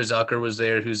 yeah. Sarah Zucker was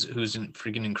there, who's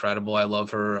freaking incredible. I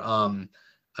love her. I'm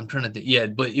trying to think. Yeah,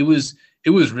 but it was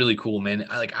really cool, man.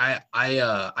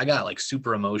 I got like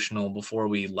super emotional before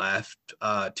we left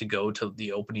to go to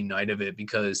the opening night of it,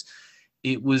 because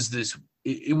it was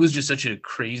just such a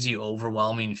crazy,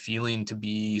 overwhelming feeling to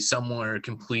be somewhere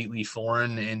completely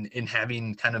foreign and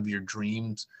having kind of your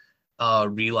dreams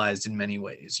realized in many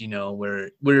ways, you know,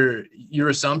 where your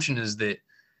assumption is that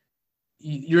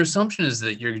you're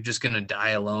just going to die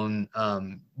alone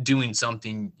doing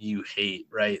something you hate,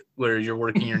 right? Where you're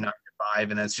working your 9 to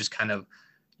 5, and that's just kind of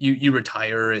you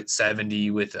retire at 70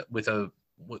 with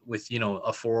you know,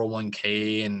 a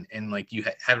 401k and like you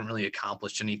haven't really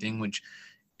accomplished anything, which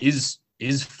is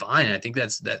fine. I think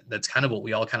that's kind of what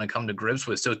we all kind of come to grips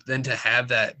with. So then to have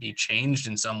that be changed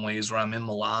in some ways, where I'm in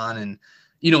Milan, and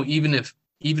you know, even if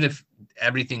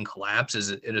everything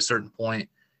collapses at a certain point,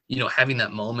 you know, having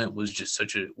that moment was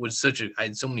such a I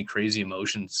had so many crazy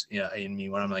emotions in me,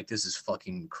 where I'm like, this is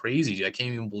fucking crazy. I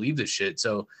can't even believe this shit.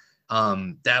 So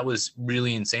that was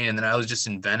really insane. And then I was just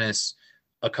in Venice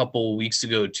a couple weeks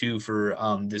ago too for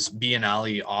this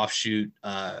Biennale offshoot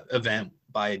event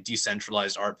by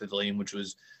Decentralized Art Pavilion, which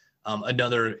was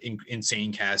another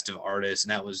insane cast of artists,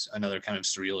 and that was another kind of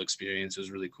surreal experience. It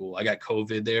was really cool. I got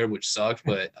COVID there, which sucked,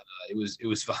 but it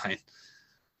was fine.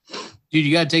 Dude,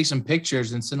 you got to take some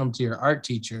pictures and send them to your art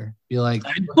teacher. Be like,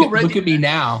 know, right? look at me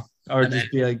now. Or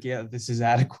just be like, yeah, this is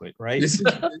adequate, right? This is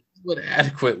what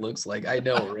adequate looks like. I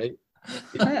know, right?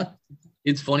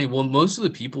 It's funny. Well, most of the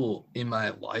people in my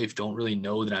life don't really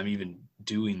know that I'm even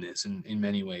doing this in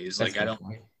many ways. Like I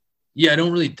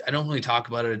don't really talk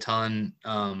about it a ton,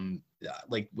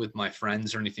 like with my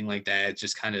friends or anything like that. It's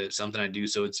just kind of something I do.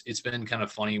 So it's been kind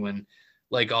of funny when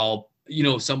like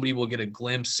somebody will get a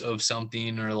glimpse of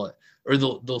something, or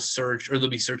they'll search, or they'll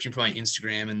be searching for my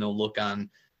Instagram, and they'll look on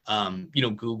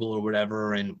Google or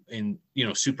whatever, and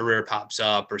Super Rare pops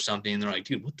up or something, and they're like,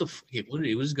 dude, what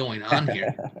is going on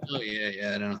here? Oh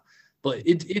yeah, I don't know, but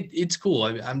it's cool.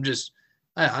 I'm just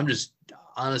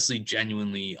honestly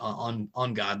genuinely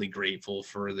ungodly grateful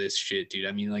for this shit, dude.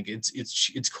 I mean, like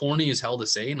it's corny as hell to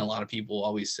say, and a lot of people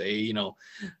always say, and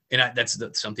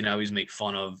that's something I always make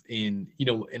fun of, and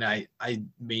I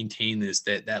maintain this,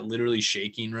 that literally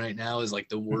shaking right now is like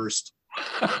the worst.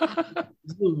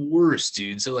 It's the worst,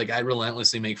 dude. So like I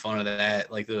relentlessly make fun of that,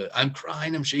 like I'm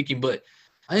crying, I'm shaking, but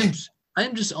I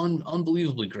am just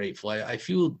unbelievably grateful. I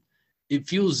feel it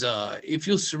feels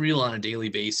surreal on a daily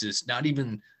basis. Not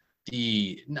even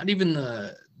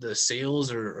the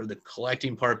sales or the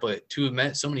collecting part, but to have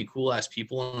met so many cool ass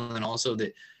people, and then also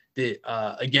that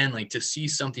again, like to see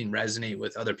something resonate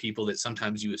with other people that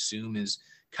sometimes you assume is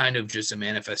kind of just a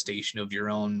manifestation of your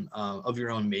own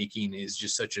making, is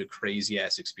just such a crazy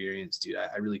ass experience, dude.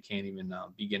 I really can't even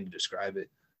begin to describe it.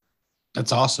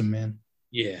 That's awesome, man.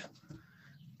 Yeah.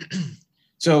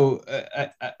 So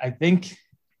I think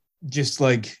just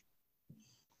looking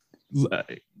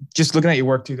at your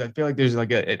work too, I feel like there's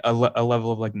like a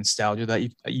level of like nostalgia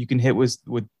that you can hit with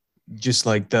just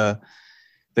like the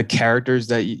characters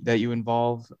that you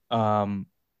involve.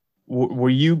 Were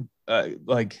you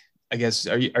like, I guess,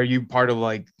 are you part of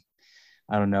like,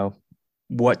 I don't know,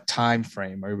 what time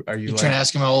frame are you like, trying to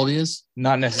ask him how old he is?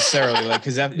 Not necessarily, like,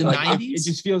 because that the like, 90s? it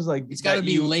just feels like It's got to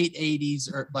be late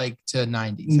 80s or like to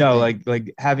 90s. No,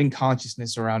 like having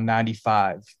consciousness around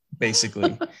 95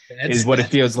 basically is what it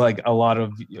feels like. A lot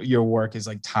of your work is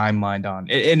like timelined on,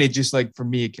 and it just like, for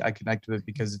me, I connect with it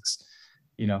because it's,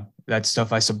 that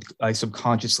stuff I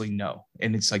subconsciously know,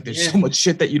 and it's like there's so much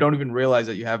shit that you don't even realize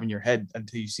that you have in your head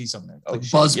until you see something. Like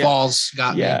Buzz Balls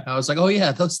got me. I was like, oh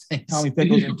yeah, those things. Tommy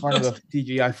Pickles in front of the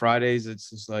TGI Fridays.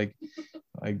 It's just like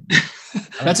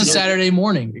that's a Saturday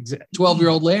morning.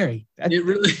 12-year-old Larry. It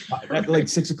really at like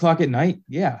 6 o'clock at night.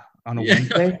 Yeah, on a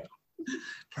Wednesday.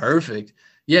 Perfect.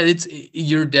 Yeah,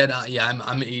 you're dead on. Yeah,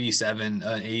 I'm 87,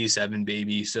 87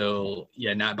 baby. So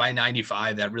yeah, not by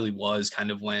 95. That really was kind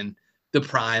of when the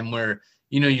prime, where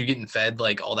you're getting fed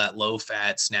like all that low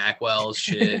fat SnackWell's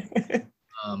shit.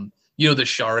 The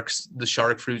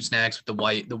shark fruit snacks with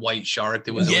the white shark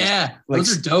that was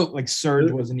those are dope. Like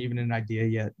Surge wasn't even an idea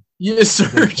yet. Yeah,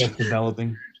 Surge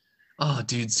developing. Oh,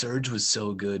 dude, Surge was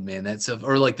so good, man. That stuff,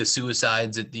 or like the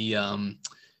suicides at the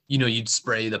you'd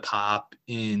spray the pop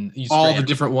in all the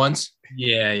different ones.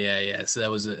 Yeah. So that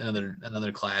was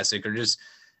another classic. Or just,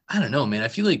 I don't know, man. I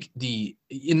feel like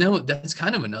that's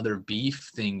kind of another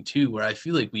beef thing too, where I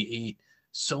feel like we ate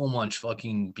so much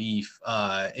fucking beef.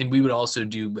 And we would also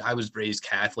I was raised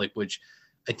Catholic, which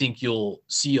I think you'll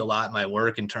see a lot in my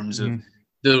work in terms of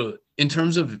the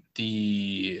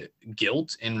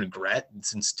guilt and regret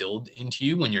that's instilled into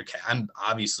you when I'm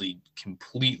obviously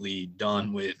completely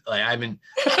done with, like, I haven't,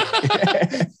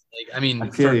 like, I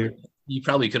mean, you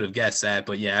probably could have guessed that,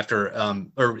 but yeah, after,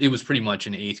 or it was pretty much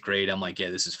in 8th grade. I'm like, yeah,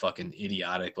 this is fucking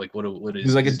idiotic. Like, what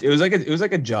is it was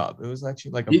like a job. It was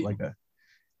actually like a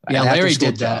yeah, Larry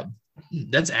did that.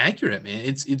 That's accurate, man.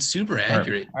 It's super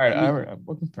accurate. All right,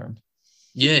 we're confirmed.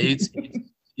 Yeah,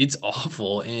 it's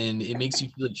awful, and it makes you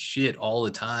feel like shit all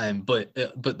the time. But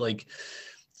like,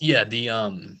 yeah,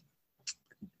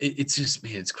 it's just,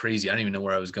 man, it's crazy. I don't even know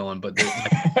where I was going, but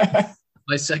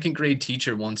my 2nd grade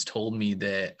teacher once told me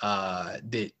that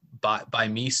by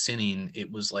me sinning, it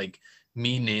was like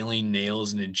me nailing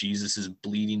nails into Jesus's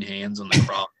bleeding hands on the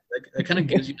cross. That kind of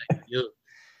gives you an idea of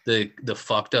the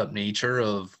fucked up nature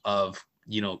of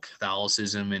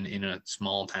Catholicism in a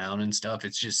small town and stuff.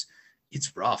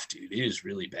 It's rough, dude. It is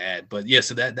really bad. But yeah,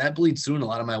 so that bleeds through in a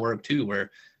lot of my work too, where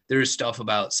there's stuff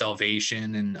about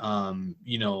salvation and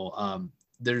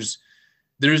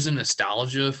there's a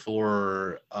nostalgia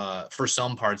for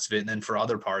some parts of it, and then for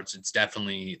other parts it's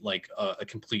definitely like a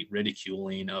complete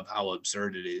ridiculing of how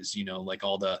absurd it is, like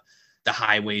all the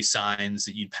highway signs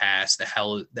that you'd pass, the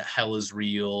hell is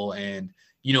real, and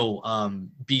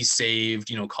be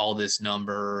saved, call this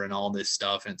number and all this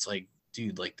stuff. And it's like,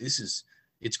 dude, like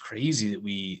it's crazy that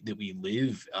we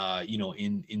live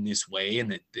in this way,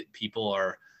 and that people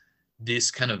are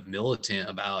this kind of militant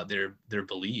about their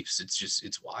beliefs.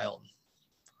 It's wild.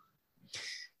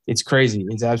 It's crazy.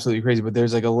 It's absolutely crazy. But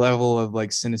there's like a level of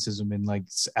like cynicism and like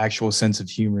actual sense of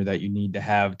humor that you need to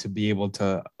have to be able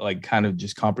to like kind of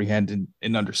just comprehend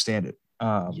and understand it.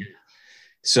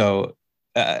 So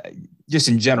just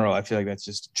in general, I feel like that's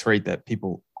just a trait that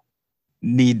people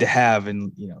need to have.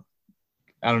 And,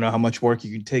 I don't know how much work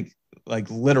you can take like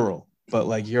literal, but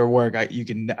like your work, I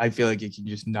feel like it can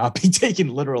just not be taken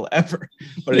literal ever,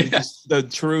 but it's just the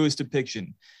truest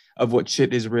depiction of what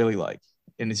shit is really like.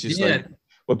 And it's just like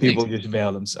what people just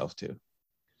veil themselves to.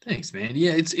 Thanks, man.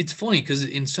 Yeah, it's funny because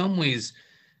in some ways,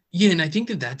 yeah, and I think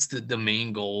that's the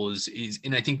main goal is,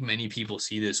 and I think many people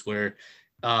see this where,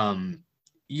 I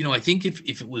think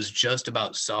if it was just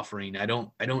about suffering, I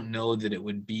don't know that it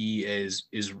would be as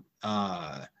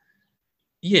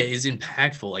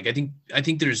impactful. Like I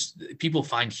think there's people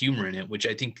find humor in it, which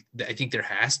I think there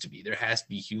has to be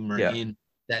humor in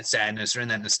that sadness or in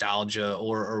that nostalgia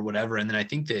or whatever. And then I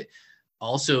think that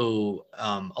also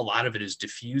a lot of it is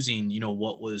diffusing,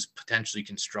 what was potentially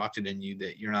constructed in you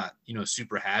that you're not,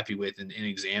 super happy with, and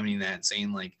examining that and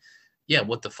saying like, yeah,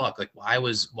 what the fuck? Like, why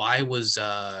was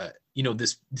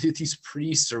these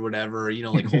priests or whatever, like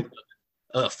holding up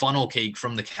a funnel cake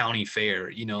from the county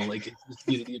fair, like it's just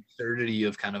the absurdity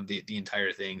of kind of the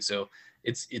entire thing. So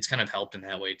it's kind of helped in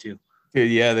that way too.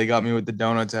 Yeah, they got me with the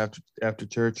donuts after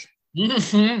church.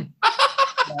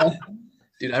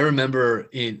 Dude, I remember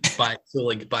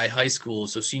by high school,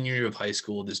 so senior year of high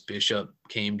school, this bishop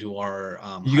came to our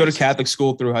you go to Catholic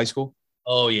school through high school?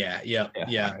 Oh yeah. Right,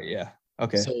 yeah.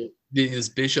 Okay. So this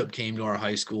bishop came to our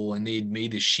high school, and they'd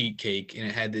made this sheet cake, and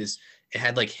it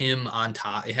had like him on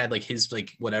top. It had like his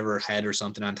like whatever head or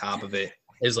something on top of it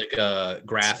as like a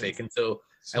graphic. And so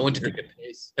I went to take a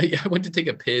piss. I went to take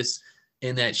a piss,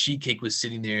 and that sheet cake was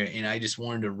sitting there, and I just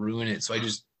wanted to ruin it. So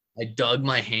I dug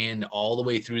my hand all the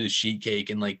way through the sheet cake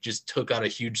and like just took out a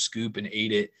huge scoop and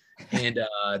ate it. And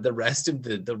the rest of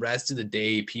the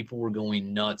day, people were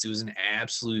going nuts. It was an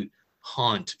absolute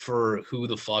hunt for who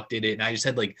the fuck did it. And I just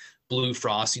had like blue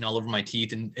frosting all over my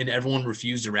teeth, and everyone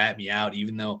refused to rat me out,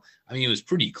 even though, I mean, it was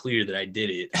pretty clear that I did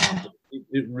it.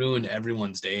 It ruined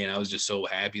everyone's day, and I was just so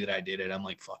happy that I did it. I'm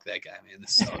like, fuck that guy, man.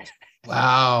 This sucks.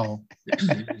 Wow.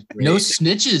 No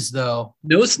snitches though.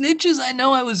 No snitches. I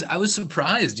know. I was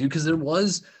surprised, dude, because there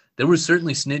were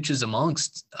certainly snitches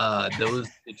amongst those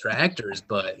detractors,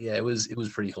 but yeah, it was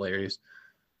pretty hilarious.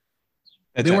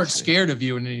 They weren't scared of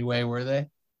you in any way, were they?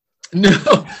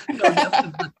 No.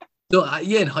 So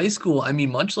in high school, I mean,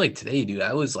 much like today, dude,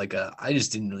 I was like I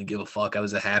just didn't really give a fuck. I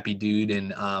was a happy dude,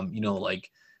 and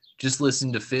like just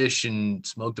listened to Fish and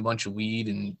smoked a bunch of weed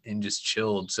and just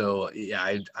chilled. So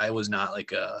yeah, I was not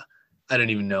like I don't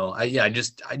even know. I've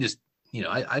just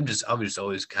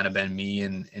always kind of been me,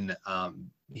 and I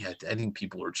think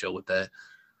people were chill with that.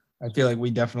 I feel like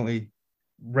we definitely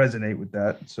resonate with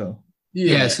that. So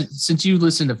yeah, since you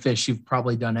listen to Fish, you've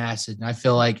probably done acid, and I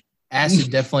feel like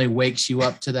acid definitely wakes you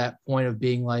up to that point of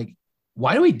being like,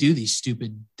 why do we do these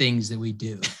stupid things that we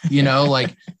do?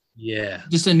 Like, yeah,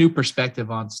 just a new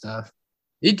perspective on stuff.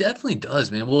 It definitely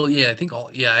does, man. Well, yeah, I think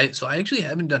so I actually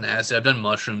haven't done acid. I've done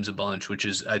mushrooms a bunch, which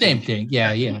is I Same think thing.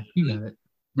 Yeah. You got it.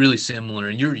 really similar.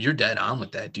 And you're dead on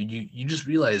with that, dude. You just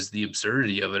realize the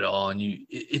absurdity of it all, and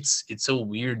it's so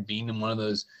weird being in one of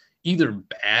those either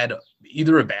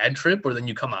a bad trip, or then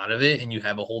you come out of it and you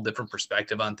have a whole different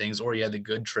perspective on things, or you had the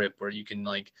good trip where you can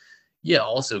like, yeah,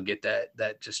 also get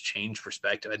that just change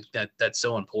perspective. I think that's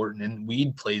so important. And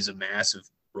weed plays a massive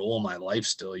role in my life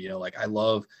still. Like I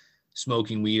love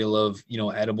smoking weed. I love,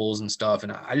 edibles and stuff.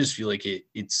 And I just feel like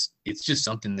it's just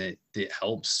something that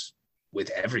helps with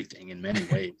everything in many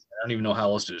ways. I don't even know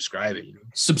how else to describe it.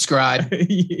 Subscribe.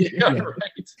 Yeah,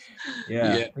 Right.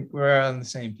 yeah. Yeah. I think we're on the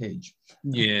same page.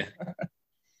 Yeah.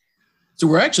 So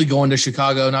we're actually going to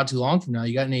Chicago not too long from now.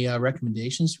 You got any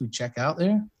recommendations we check out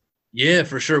there? Yeah,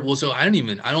 for sure. Well, so I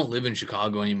don't live in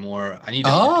Chicago anymore. I need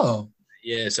to. Oh,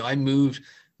 Yeah. So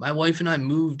my wife and I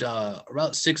moved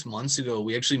about 6 months ago.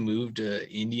 We actually moved to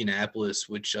Indianapolis,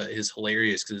 which is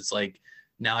hilarious because it's like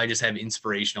now I just have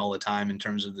inspiration all the time in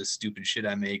terms of the stupid shit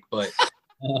I make. But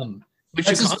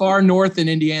that's as far north in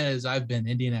Indiana as I've been,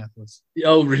 Indianapolis.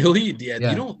 Oh, really? Yeah. Yeah.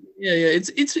 You don't. Yeah.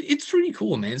 It's pretty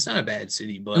cool, man. It's not a bad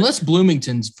city, but Unless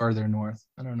Bloomington's further north.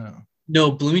 I don't know. no,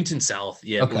 Bloomington South.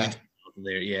 Yeah. Okay. Bloomington South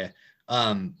there. Yeah.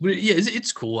 But yeah,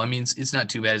 it's cool. I mean, it's not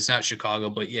too bad. It's not Chicago,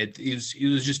 but yeah, it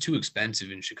was just too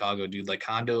expensive in Chicago, dude. Like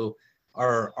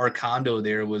our condo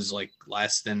there was like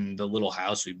less than the little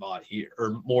house we bought here,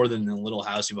 or more than the little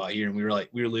house we bought here. And we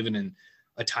were living in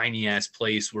a tiny ass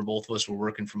place where both of us were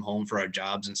working from home for our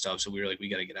jobs and stuff. So we were like, we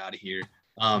got to get out of here.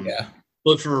 Yeah.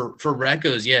 But for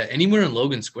Recos, yeah, anywhere in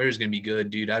Logan Square is gonna be good,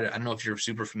 dude. I don't know if you're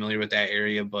super familiar with that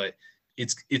area, but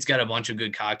it's got a bunch of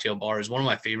good cocktail bars. One of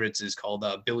my favorites is called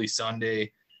Billy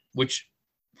Sunday, which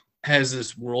has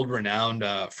this world-renowned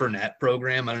Fernet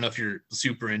program. I don't know if you're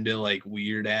super into like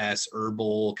weird ass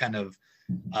herbal kind of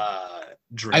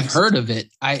drinks. I've heard of it.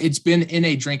 It's been in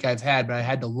a drink I've had, but I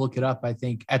had to look it up, I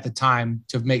think, at the time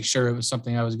to make sure it was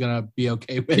something I was gonna be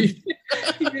okay with.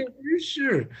 Yeah, for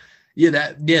sure. Yeah,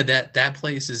 that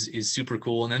place is super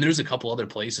cool. And then there's a couple other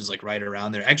places like right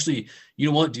around there. Actually, you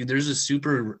know what, dude? There's a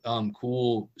super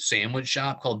cool sandwich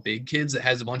shop called Big Kids that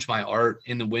has a bunch of my art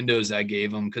in the windows I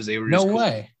gave them because they were just No cool.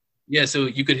 way. Yeah, so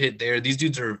you could hit there. These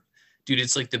dudes are, dude,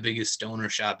 it's like the biggest stoner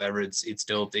shop ever. It's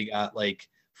dope. They got like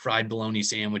fried bologna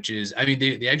sandwiches. I mean,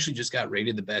 they actually just got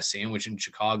rated the best sandwich in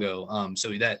Chicago.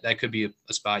 So that could be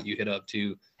a spot you hit up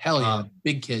too. Hell yeah.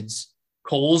 Big Kids.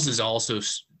 Kohl's is also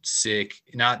sick.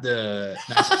 Not the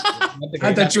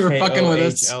I thought you were fucking with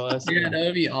us. KOHLS. yeah, that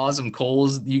would be awesome.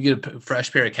 Kohl's, you get a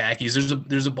fresh pair of khakis.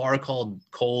 There's a bar called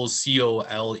Kohl's,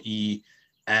 COLES,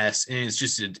 and it's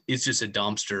just a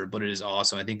dumpster, but it is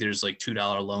awesome. I think there's like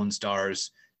 $2 Lone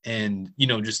Stars, and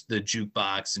just the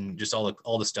jukebox and just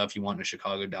all the stuff you want in a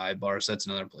Chicago dive bar. So that's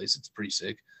another place that's pretty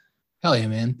sick. Hell yeah,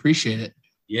 man. Appreciate it.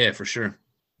 Yeah, for sure.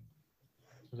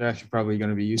 They're actually probably going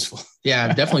to be useful. Yeah,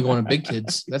 I'm definitely going to Big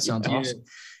Kids. That sounds Yeah. awesome.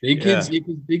 Big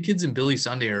Kids and Billy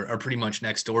Sunday are pretty much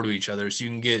next door to each other. So you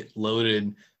can get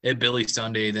loaded at Billy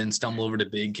Sunday, then stumble over to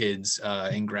Big Kids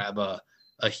and grab a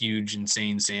huge,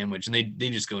 insane sandwich. And they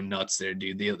just go nuts there,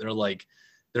 dude.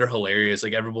 They're hilarious.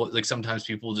 Like everybody, like sometimes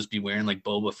people will just be wearing like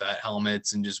Boba Fett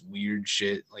helmets and just weird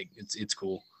shit. Like it's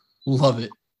cool. Love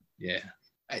it. Yeah.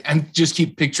 I just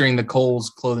keep picturing the Kohl's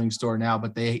clothing store now,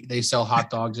 but they sell hot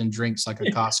dogs and drinks like a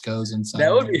Costco's inside.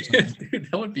 That would be or something.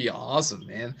 dude, that would be awesome,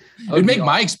 man. It would make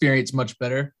my experience much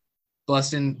better.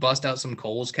 bust out some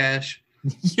Kohl's cash.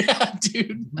 Yeah,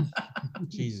 dude.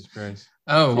 Jesus Christ.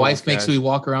 Oh, my Kohl's wife makes cash. me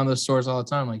walk around those stores all the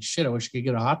time. Like, shit, I wish I could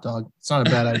get a hot dog. It's not a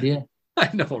bad idea. I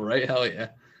know, right? Hell yeah.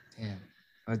 Damn.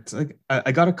 It's like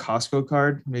I got a Costco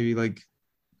card maybe like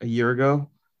a year ago,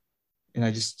 and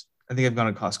I think I've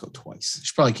gone to Costco twice.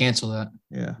 Should probably cancel that.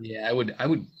 Yeah. Yeah, I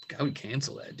would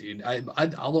cancel that, dude. I like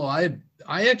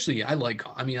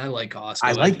Costco.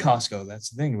 I like Costco. That's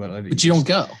the thing about it. But you don't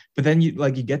go. But then you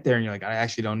get there and you're like, I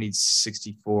actually don't need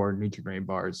 64 Nutri-Grain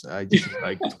bars. I just need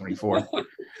like 24.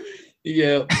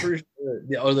 Yeah, for sure.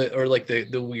 Yeah, or like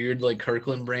the weird like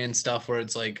Kirkland brand stuff where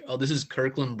it's like, oh, this is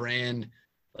Kirkland brand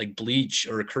like bleach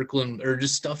or Kirkland or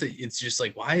just stuff that it's just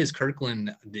like, why is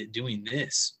Kirkland doing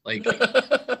this? Like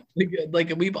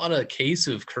we bought a case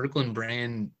of Kirkland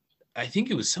brand. I think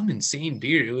it was some insane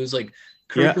beer. It was like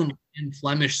Kirkland brand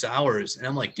Flemish sours, and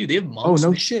I'm like, dude, they have Oh, monks.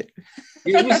 no shit.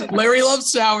 It was, Larry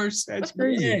loves sours. That's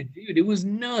crazy. yeah, dude, it was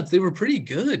nuts. They were pretty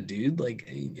good, dude. Like,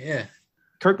 yeah.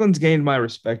 Kirkland's gained my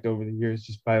respect over the years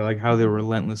just by like how they're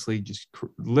relentlessly just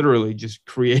literally just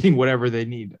creating whatever they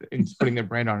need and just putting their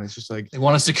brand on it. It's just like, They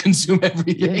want us to consume yeah,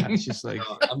 everything. it's just like,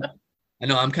 I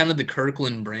know I'm kind of the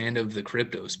Kirkland brand of the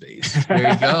crypto space.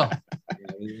 There you go.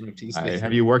 Yeah, NFTs. All right,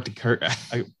 have you worked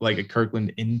like a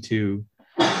Kirkland into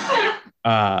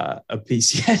a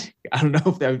piece yet? I don't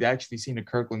know if I've actually seen a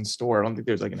Kirkland store. I don't think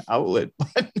there's like an outlet,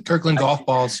 but Kirkland golf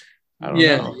balls. I don't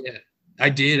Yeah, know. yeah. I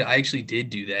actually did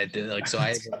do that. Like, so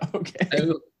I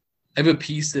Okay. have a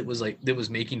piece that was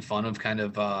making fun of kind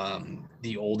of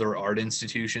the older art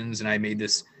institutions, and I made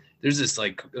this. There's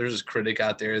this critic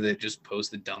out there that just posts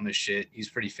the dumbest shit.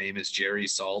 He's pretty famous, Jerry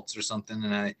Saltz or something,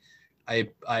 and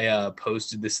I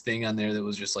posted this thing on there that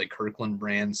was just like Kirkland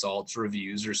brand salts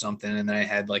reviews or something, and then I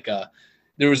had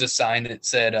there was a sign that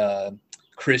said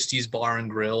Christie's Bar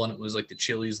and Grill, and it was like the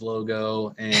Chili's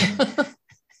logo, and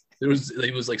it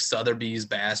was like Sotheby's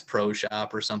Bass Pro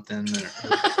Shop or something,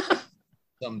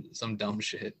 or some dumb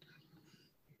shit.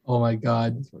 Oh my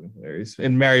God. That's fucking hilarious.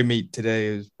 And Marry Me today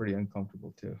is pretty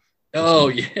uncomfortable too. Oh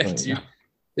yeah, Oh, dude. yeah.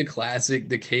 The classic,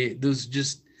 those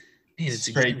just, man, it's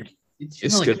Great.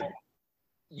 It's like, good.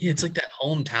 yeah, it's like that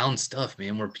hometown stuff,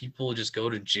 man, where people just go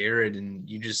to Jared and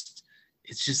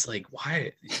it's just like,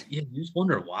 why? Yeah, you just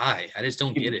wonder why. I just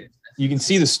don't get it. You can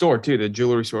see the store too. The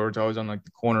jewelry store. It's always on like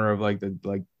the corner of like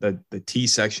the T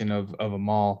section of a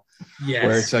mall, Yes.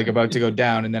 where it's like about to go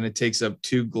down, and then it takes up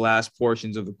 2 glass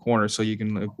portions of the corner, so you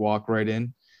can like walk right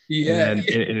in. Yeah. And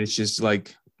it's just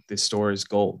like the store is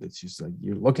gold. It's just like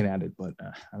you're looking at it, but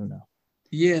I don't know.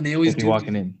 Yeah, and they always do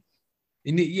walking in.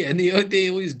 And they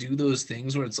always do those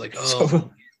things where it's like, oh,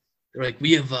 So- they're like,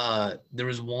 we have there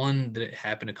was one that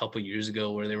happened a couple years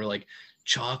ago where they were like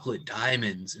chocolate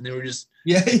diamonds, and they were just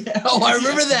Yeah. Oh, I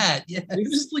remember that. Yeah. they were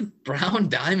just like brown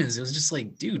diamonds. It was just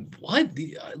like, dude, what?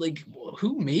 Like,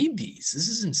 who made these? This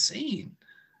is insane.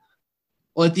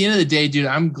 Well, at the end of the day, dude,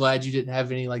 I'm glad you didn't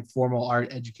have any like formal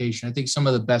art education. I think some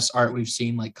of the best art we've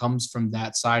seen like comes from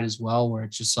that side as well, where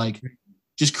it's just like,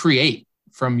 just create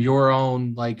from your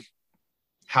own, like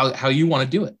how you want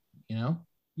to do it, you know?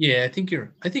 Yeah, I think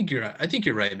you're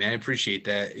right, man. I appreciate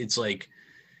that. It's like,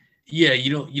 yeah,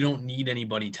 you don't need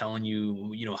anybody telling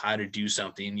you, how to do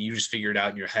something. You just figure it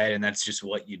out in your head, and that's just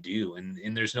what you do.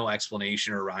 And there's no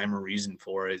explanation or rhyme or reason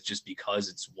for it. It's just because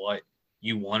it's what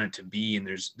you want it to be. And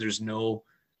there's no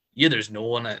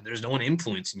one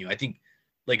influencing you. I think,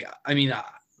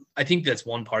 I think that's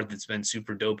one part that's been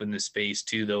super dope in this space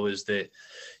too, though, is that,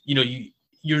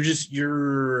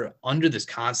 you're under this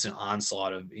constant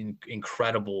onslaught of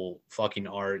incredible fucking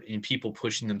art and people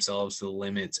pushing themselves to the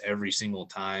limits every single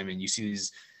time. And you see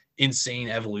these insane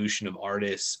evolution of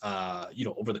artists,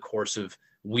 over the course of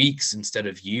weeks instead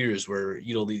of years, where,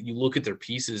 you look at their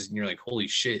pieces and you're like, holy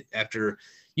shit, after,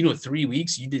 3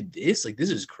 weeks, you did this. Like,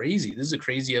 this is crazy. This is a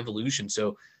crazy evolution.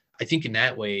 So I think in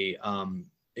that way,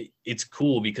 it's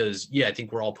cool because, yeah, I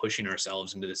think we're all pushing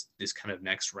ourselves into this kind of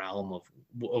next realm of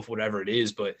whatever it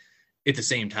is. But at the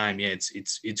same time, yeah,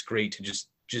 it's great to just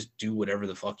do whatever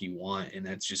the fuck you want. And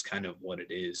that's just kind of what it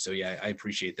is. So yeah, I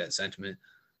appreciate that sentiment.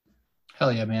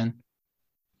 Hell yeah, man.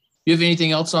 You have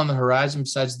anything else on the horizon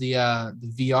besides the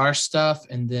VR stuff?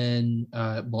 And then,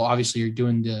 obviously you're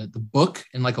doing the book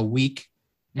in like a week,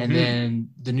 and then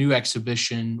the new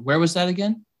exhibition. Where was that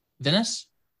again? Venice?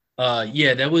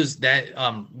 Yeah, that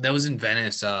was in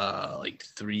Venice like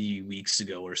 3 weeks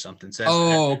ago or something.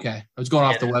 So Okay. I was going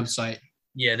off the website.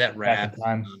 Yeah, that wrap.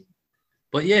 time.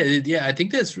 But yeah, I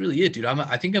think that's really it, dude.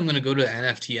 I think I'm gonna go to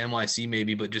NFT NYC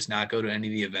maybe, but just not go to any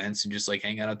of the events and just like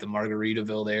hang out at the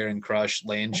Margaritaville there and crush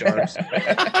land sharks,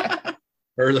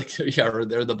 or like or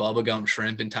the Bubba Gump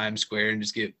shrimp in Times Square and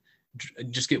just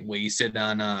get wasted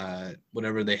on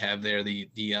whatever they have there, the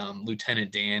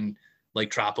Lieutenant Dan like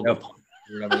tropical punch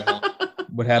or whatever the hell.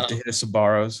 Would have to hit a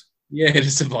Sabaros. Yeah, it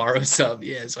is Sabaro stuff.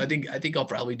 Yeah, so I think I'll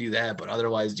probably do that. But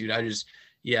otherwise, dude, I'm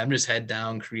just head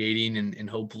down creating and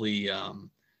hopefully,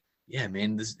 yeah,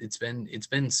 man, it's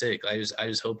been sick. I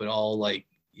just hope it all like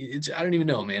I don't even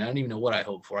know, man. I don't even know what I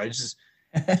hope for. I just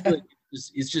I feel like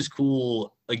it's just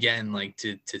cool again, like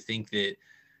to think that,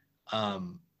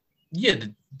 yeah,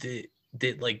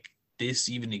 that like this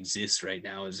even exists right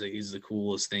now is the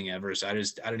coolest thing ever. So I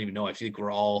don't even know. I feel like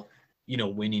we're all,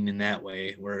 winning in that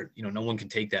way where, no one can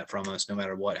take that from us no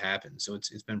matter what happens. So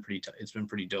it's been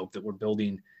pretty dope that we're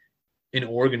building an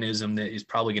organism that is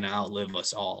probably going to outlive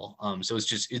us all. So it's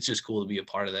just cool to be a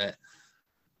part of that.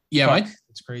 Yeah, Mike.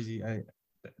 It's crazy.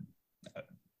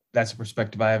 That's a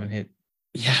perspective I haven't hit.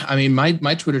 Yeah, I mean,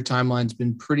 my Twitter timeline's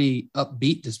been pretty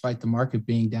upbeat despite the market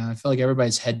being down. I feel like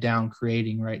everybody's head down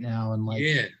creating right now, and like,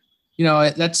 Yeah.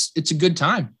 It's a good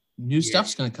time. New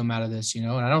stuff's going to come out of this, and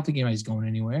I don't think anybody's going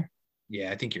anywhere. Yeah,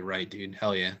 I think you're right, dude.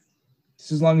 Hell yeah.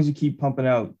 Just as long as you keep pumping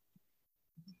out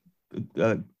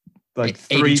like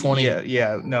 80-20.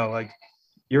 Yeah, no, like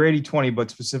you're 80-20,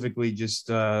 but specifically just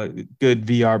good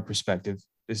VR perspective.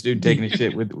 This dude taking a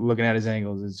shit with looking at his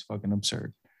angles is fucking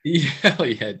absurd.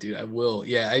 Yeah, dude, I will.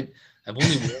 Yeah, I've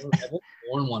only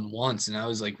worn one once, and I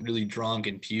was like really drunk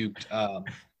and puked.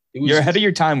 It was, You're ahead of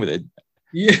your time with it.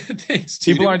 Yeah, thanks.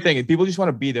 Dude. People aren't thinking. People just want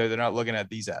to be there. They're not looking at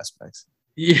these aspects.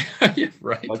 Yeah,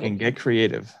 right. Fucking get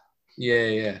creative.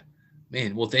 Yeah.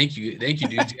 Man, well, thank you,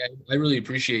 dude. I really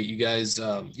appreciate you guys,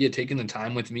 taking the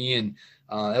time with me, and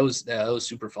that was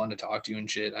super fun to talk to you and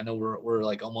shit. I know we're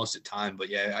like almost at time, but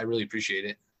yeah, I really appreciate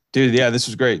it. Dude, yeah, this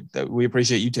was great. We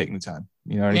appreciate you taking the time.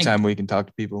 You know, anytime we can talk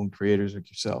to people and creators like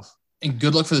yourself. And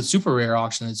good luck for the super rare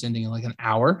auction that's ending in like an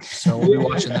hour. So we'll be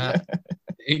watching that.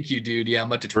 Thank you, dude. Yeah, I'm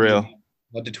about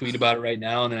to tweet about it right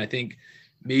now, and then I think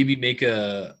maybe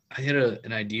I had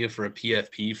an idea for a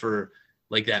PFP for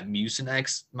like that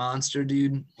Mucinex monster,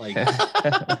 dude. Like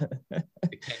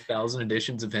 10,000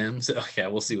 editions of him. So yeah,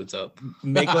 we'll see what's up.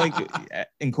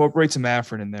 Incorporate some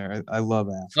Afrin in there. I love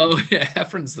Afrin. Oh yeah,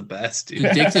 Afrin's the best, dude.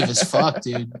 Addictive as fuck,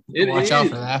 dude. Watch out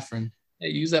for Afrin. Yeah,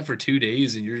 use that for 2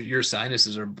 days, and your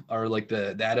sinuses are like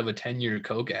that of a 10-year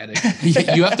coke addict.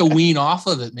 You have to wean off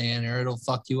of it, man, or it'll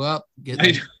fuck you up.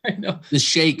 I know the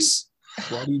shakes.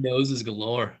 Bloody noses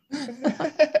galore.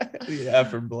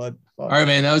 Afrin blood. Fuck. All right,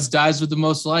 man. That was Dies with the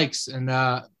most likes, and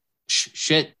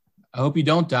shit. I hope you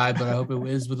don't die, but I hope it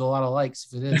is with a lot of likes.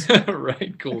 If it is,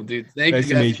 right? Cool, dude. Thank nice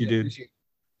you. Nice to meet you, dude.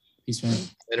 Peace, man.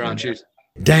 Later on. Cheers.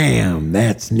 Damn,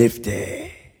 that's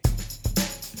nifty.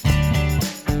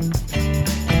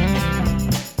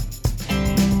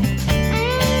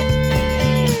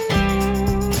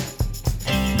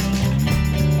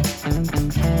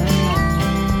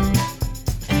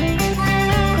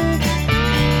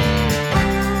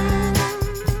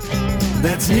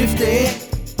 That's nifty,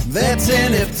 that's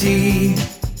NFT.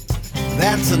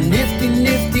 That's a nifty,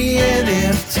 nifty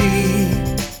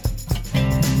NFT.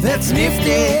 That's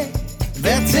nifty,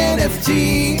 that's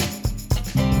NFT.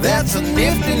 That's a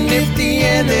nifty, nifty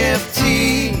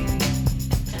NFT.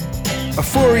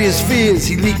 Euphoria's fears,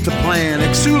 he leaked a plan.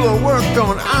 Exulo worked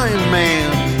on Iron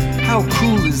Man. How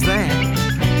cool is that?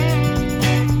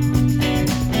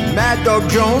 Mad Dog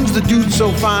Jones, the dude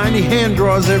so fine, he hand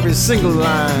draws every single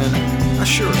line. I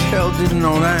sure as hell didn't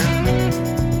know that.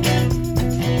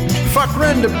 Fuck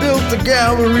Render built the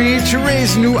gallery to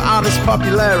raise new artist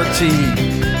popularity.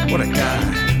 What a guy.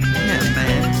 Yeah,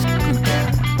 man, he's a good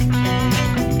guy.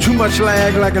 Too much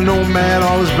lag like a nomad,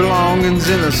 all his belongings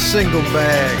in a single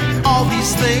bag. All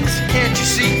these things, can't you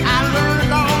see? I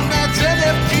learned all that's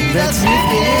NFT. That's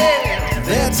nifty.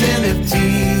 That's NFT.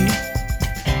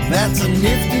 That's a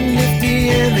nifty, nifty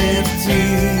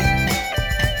NFT.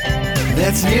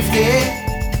 That's nifty,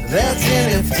 that's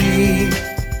NFT.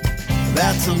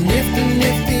 That's a nifty,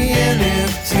 nifty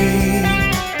NFT.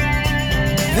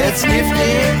 That's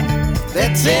nifty,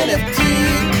 that's NFT.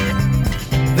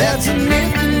 That's a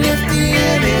nifty, nifty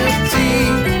NFT.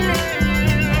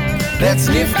 That's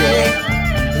nifty,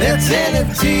 that's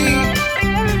NFT.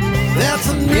 That's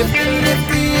a nifty,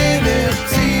 nifty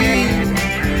NFT.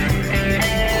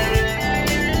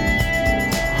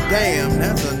 Damn,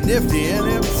 that's a nifty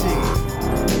NFT.